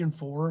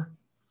 3-4.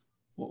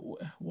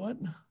 What?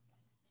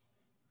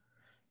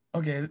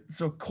 Okay,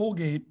 so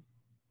Colgate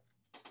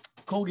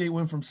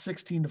went from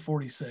 16 to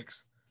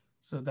 46.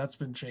 So that's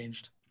been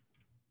changed.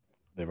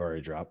 They've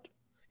already dropped.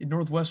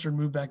 Northwestern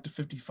moved back to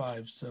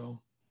 55.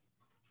 So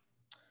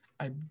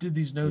I did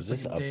these notes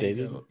like a day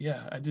ago.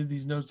 Yeah, I did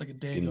these notes like a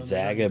day ago.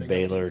 Gonzaga,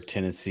 Baylor,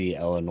 Tennessee,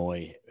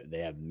 Illinois. They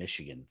have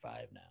Michigan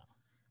 5 now.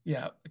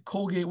 Yeah,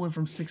 Colgate went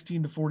from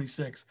 16 to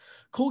 46.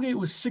 Colgate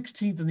was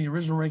 16th in the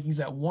original rankings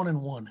at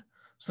 1-1.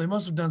 So they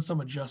must have done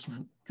some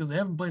adjustment because they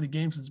haven't played a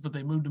game since, but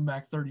they moved them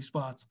back 30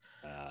 spots.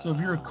 So if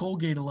you're a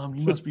Colgate alum,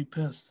 you must be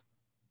pissed.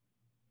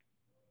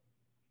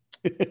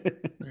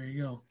 There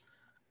you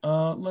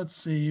go. Let's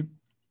see.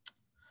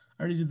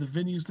 I already did the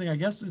venues thing. I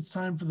guess it's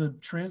time for the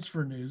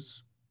transfer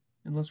news,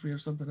 unless we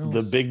have something else.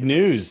 The big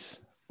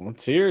news.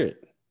 Let's hear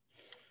it.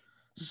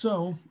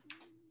 So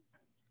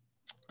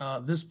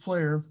this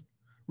player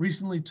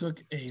recently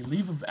took a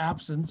leave of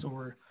absence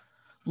or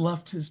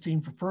left his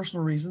team for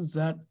personal reasons.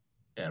 That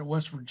at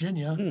West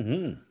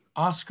Virginia,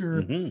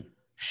 Oscar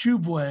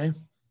Tshiebwe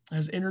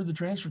has entered the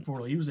transfer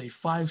portal. He was a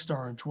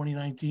 5-star in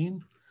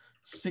 2019,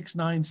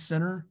 6'9"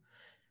 center,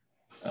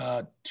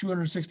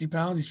 260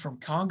 pounds. He's from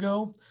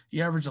Congo.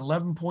 He averaged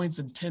 11 points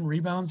and 10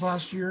 rebounds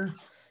last year.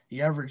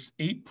 He averaged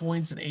 8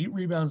 points and 8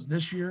 rebounds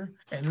this year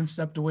and then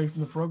stepped away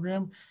from the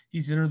program.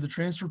 He's entered the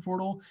transfer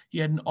portal. He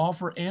had an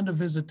offer and a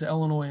visit to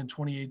Illinois in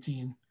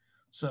 2018.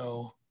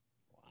 So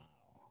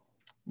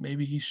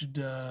maybe he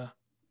should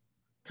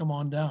come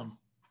on down.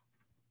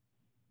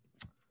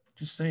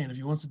 Just saying, if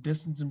he wants to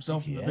distance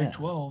himself from the Big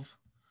 12,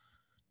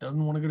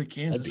 doesn't want to go to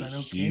Kansas. I know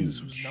huge.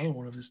 Kansas was another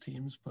one of his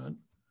teams, but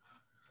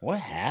what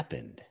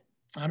happened?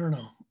 I don't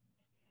know.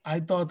 I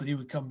thought that he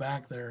would come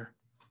back there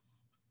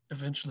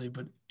eventually,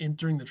 but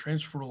entering the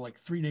transfer portal like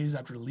 3 days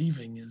after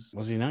leaving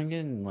was he not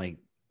getting like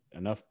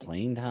enough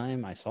playing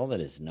time? I saw that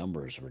his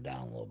numbers were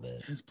down a little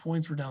bit. His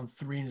points were down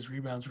 3 and his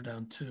rebounds were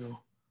down 2.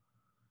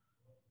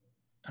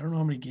 I don't know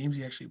how many games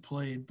he actually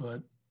played,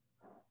 but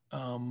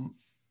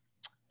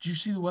did you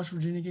see the West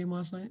Virginia game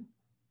last night?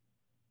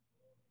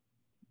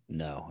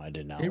 No, I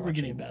did not. They were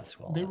getting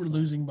basketball. They were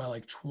losing by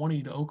like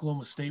 20 to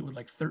Oklahoma State with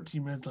like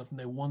 13 minutes left, and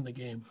they won the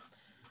game.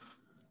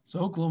 So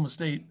Oklahoma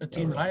State, a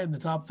team that I had in the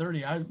top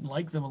 30, I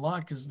like them a lot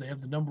because they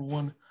have the number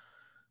 1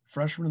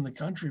 freshman in the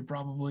country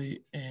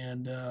probably,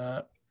 and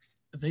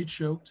they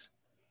choked.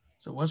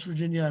 So West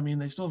Virginia, I mean,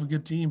 they still have a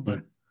good team,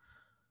 but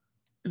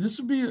this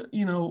would be,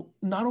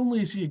 not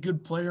only is he a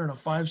good player and a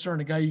 5-star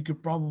and a guy you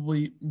could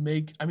probably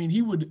make. I mean,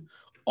 he would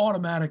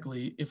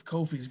automatically, if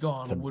Kofi's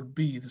gone, would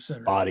be the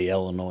center. Body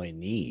Illinois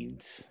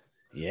needs.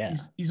 Yeah.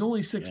 He's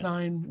only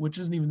 6'9", which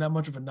isn't even that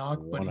much of a knock,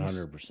 100%. But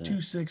he's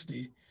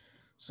 260.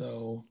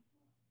 So,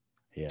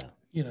 this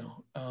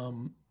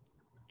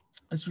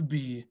would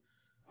be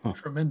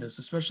tremendous,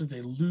 especially if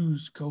they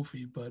lose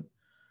Kofi. But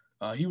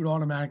he would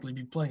automatically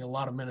be playing a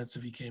lot of minutes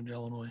if he came to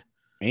Illinois.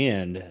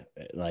 And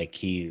like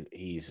he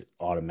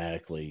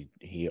automatically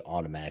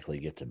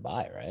gets a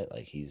bye, right?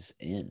 Like he's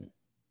in.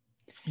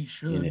 He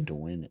should in it to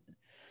win it.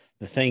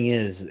 The thing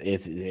is,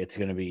 it's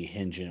going to be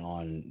hinging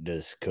on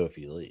does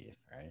Kofi leave,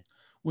 right?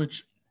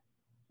 Which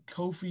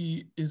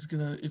Kofi is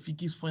gonna, if he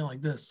keeps playing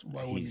like this,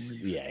 why would he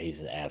leave? Yeah,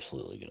 he's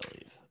absolutely going to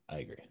leave.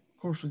 I agree. Of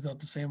course, we thought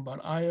the same about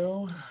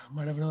Io.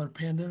 Might have another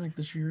pandemic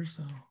this year,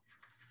 so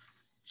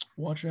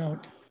watch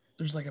out.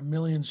 There's like a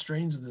million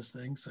strains of this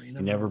thing, so you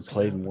never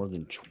played more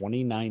than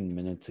 29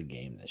 minutes a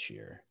game this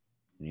year.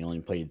 And he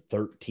only played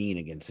 13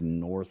 against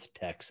North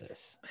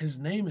Texas. His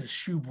name is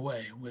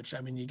Tshiebwe, which,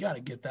 I mean, you got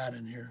to get that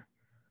in here.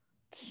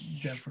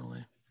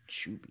 Definitely.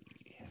 Tshiebwe.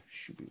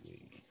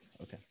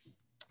 Okay.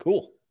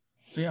 Cool.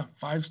 So, yeah,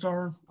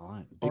 5-star,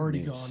 already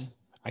news. Gone.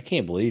 I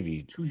can't believe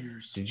you. 2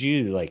 years. Did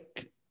you,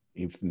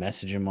 you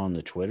message him on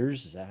the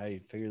Twitters? Is that how you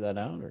figured that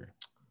out? Or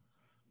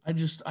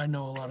I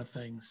know a lot of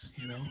things,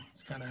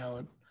 It's kind of how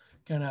it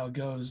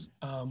goes.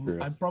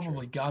 I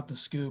probably got the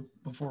scoop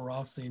before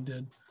Rothstein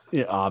did.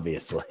 Yeah,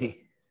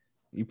 obviously.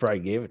 You probably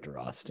gave it to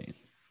Rothstein.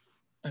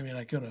 I mean,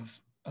 I could have.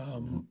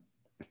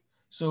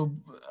 So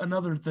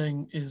another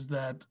thing is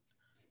that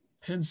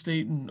Penn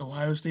State and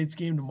Ohio State's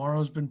game tomorrow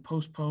has been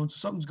postponed. So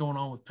something's going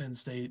on with Penn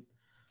State.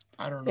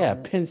 I don't know. Yeah,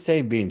 Penn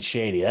State being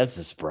shady. That's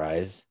a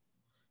surprise.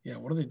 Yeah,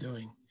 what are they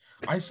doing?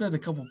 I said a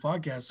couple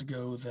podcasts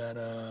ago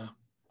that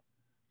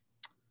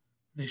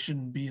they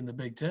shouldn't be in the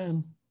Big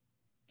Ten.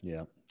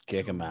 Yeah.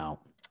 Kick him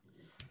out.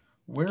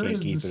 Where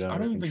is this? I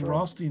don't even think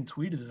Rothstein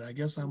tweeted it. I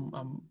guess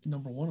I'm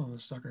number 1 on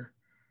this sucker.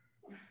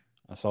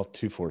 I saw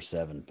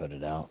 247 put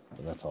it out,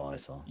 but that's all I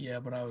saw. Yeah,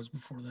 but I was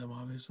before them,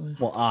 obviously.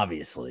 Well,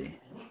 obviously.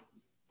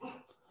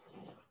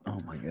 Oh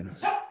my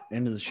goodness.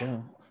 End of the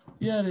show.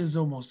 Yeah, it is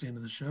almost the end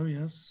of the show,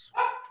 yes.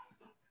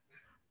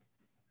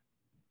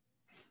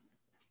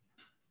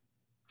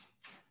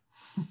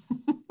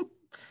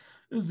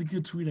 This is a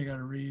good tweet I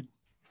gotta read.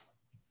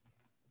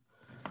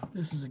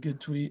 This is a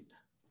good tweet.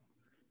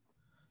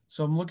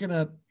 So I'm looking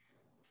at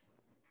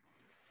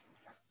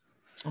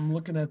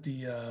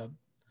the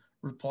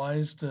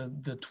replies to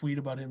the tweet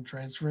about him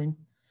transferring.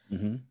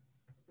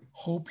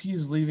 Hope he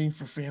is leaving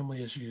for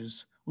family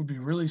issues. Would be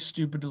really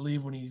stupid to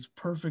leave when he's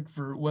perfect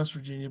for West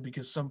Virginia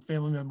because some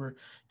family member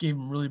gave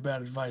him really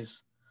bad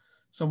advice.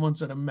 Someone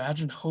said,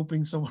 imagine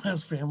hoping someone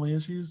has family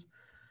issues.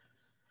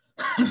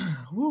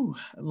 Woo,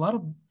 a lot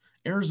of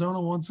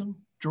Arizona wants him.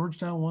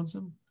 Georgetown wants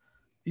him.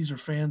 These are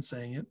fans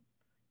saying it.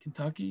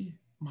 Kentucky,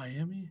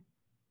 Miami.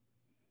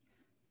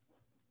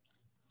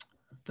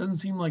 Doesn't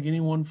seem like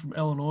anyone from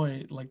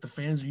Illinois, like the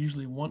fans are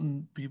usually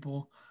wanting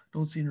people,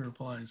 don't see any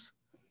replies.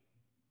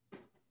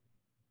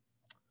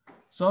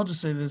 So I'll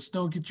just say this.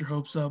 Don't get your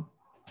hopes up.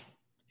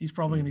 He's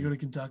probably going to go to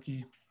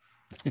Kentucky.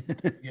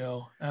 There you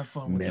go. Have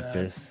fun with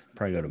Memphis. that.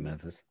 Probably go to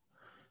Memphis.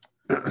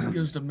 If he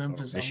goes to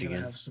Memphis, Michigan.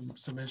 I'm going to have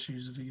some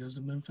issues if he goes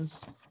to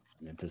Memphis.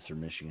 Memphis or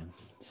Michigan.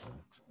 So.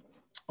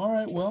 All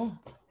right. Well,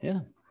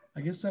 yeah.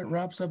 I guess that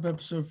wraps up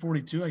episode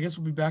 42. I guess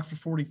we'll be back for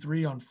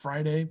 43 on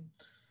Friday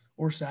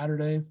or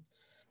Saturday.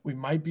 We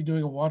might be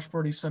doing a watch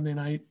party Sunday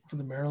night for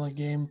the Maryland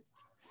game.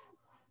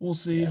 We'll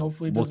see. Yeah.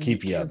 Hopefully it doesn't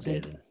keep you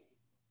updated.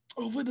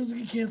 Hopefully it doesn't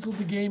get canceled.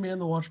 The game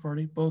and the watch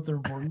party. Both are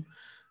important.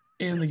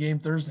 And the game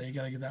Thursday. You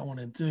got to get that one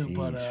in too. Jeesh.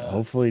 But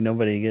hopefully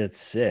nobody gets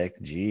sick.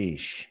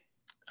 Jeesh.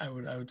 I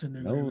would tend to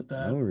agree with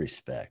that. No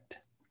respect.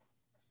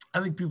 I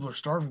think people are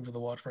starving for the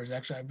watch parties.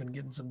 Actually, I've been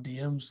getting some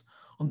DMs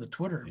on the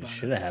Twitter. You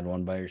should have had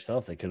one by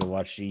yourself. They could have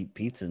watched you eat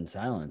pizza in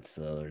silence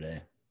the other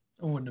day.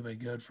 It wouldn't have been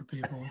good for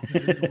people.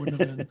 It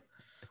wouldn't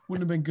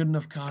have been good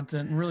enough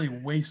content and really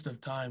waste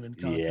of time and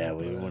content. Yeah,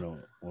 we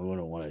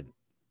wouldn't want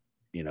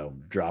to,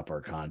 drop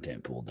our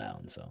content pool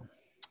down. So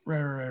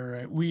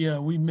right.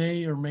 We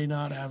may or may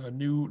not have a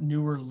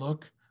newer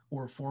look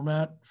or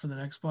format for the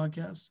next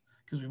podcast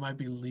because we might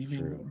be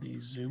leaving the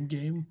Zoom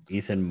game.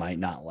 Ethan might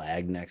not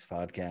lag next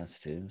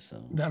podcast too.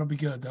 So that'll be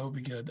good. That would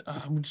be good.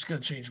 I'm just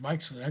going to change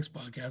mics for the next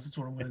podcast. That's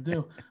what I'm going to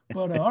do.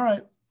 But all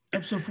right.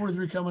 Episode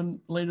 43 coming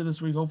later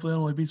this week. Hopefully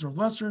Illinois beats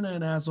Northwestern.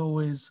 And as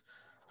always,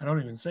 I don't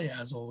even say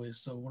as always.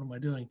 So what am I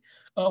doing?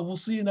 We'll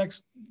see you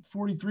next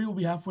 43. We'll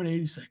be halfway to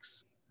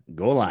 86.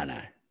 Go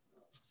Illini.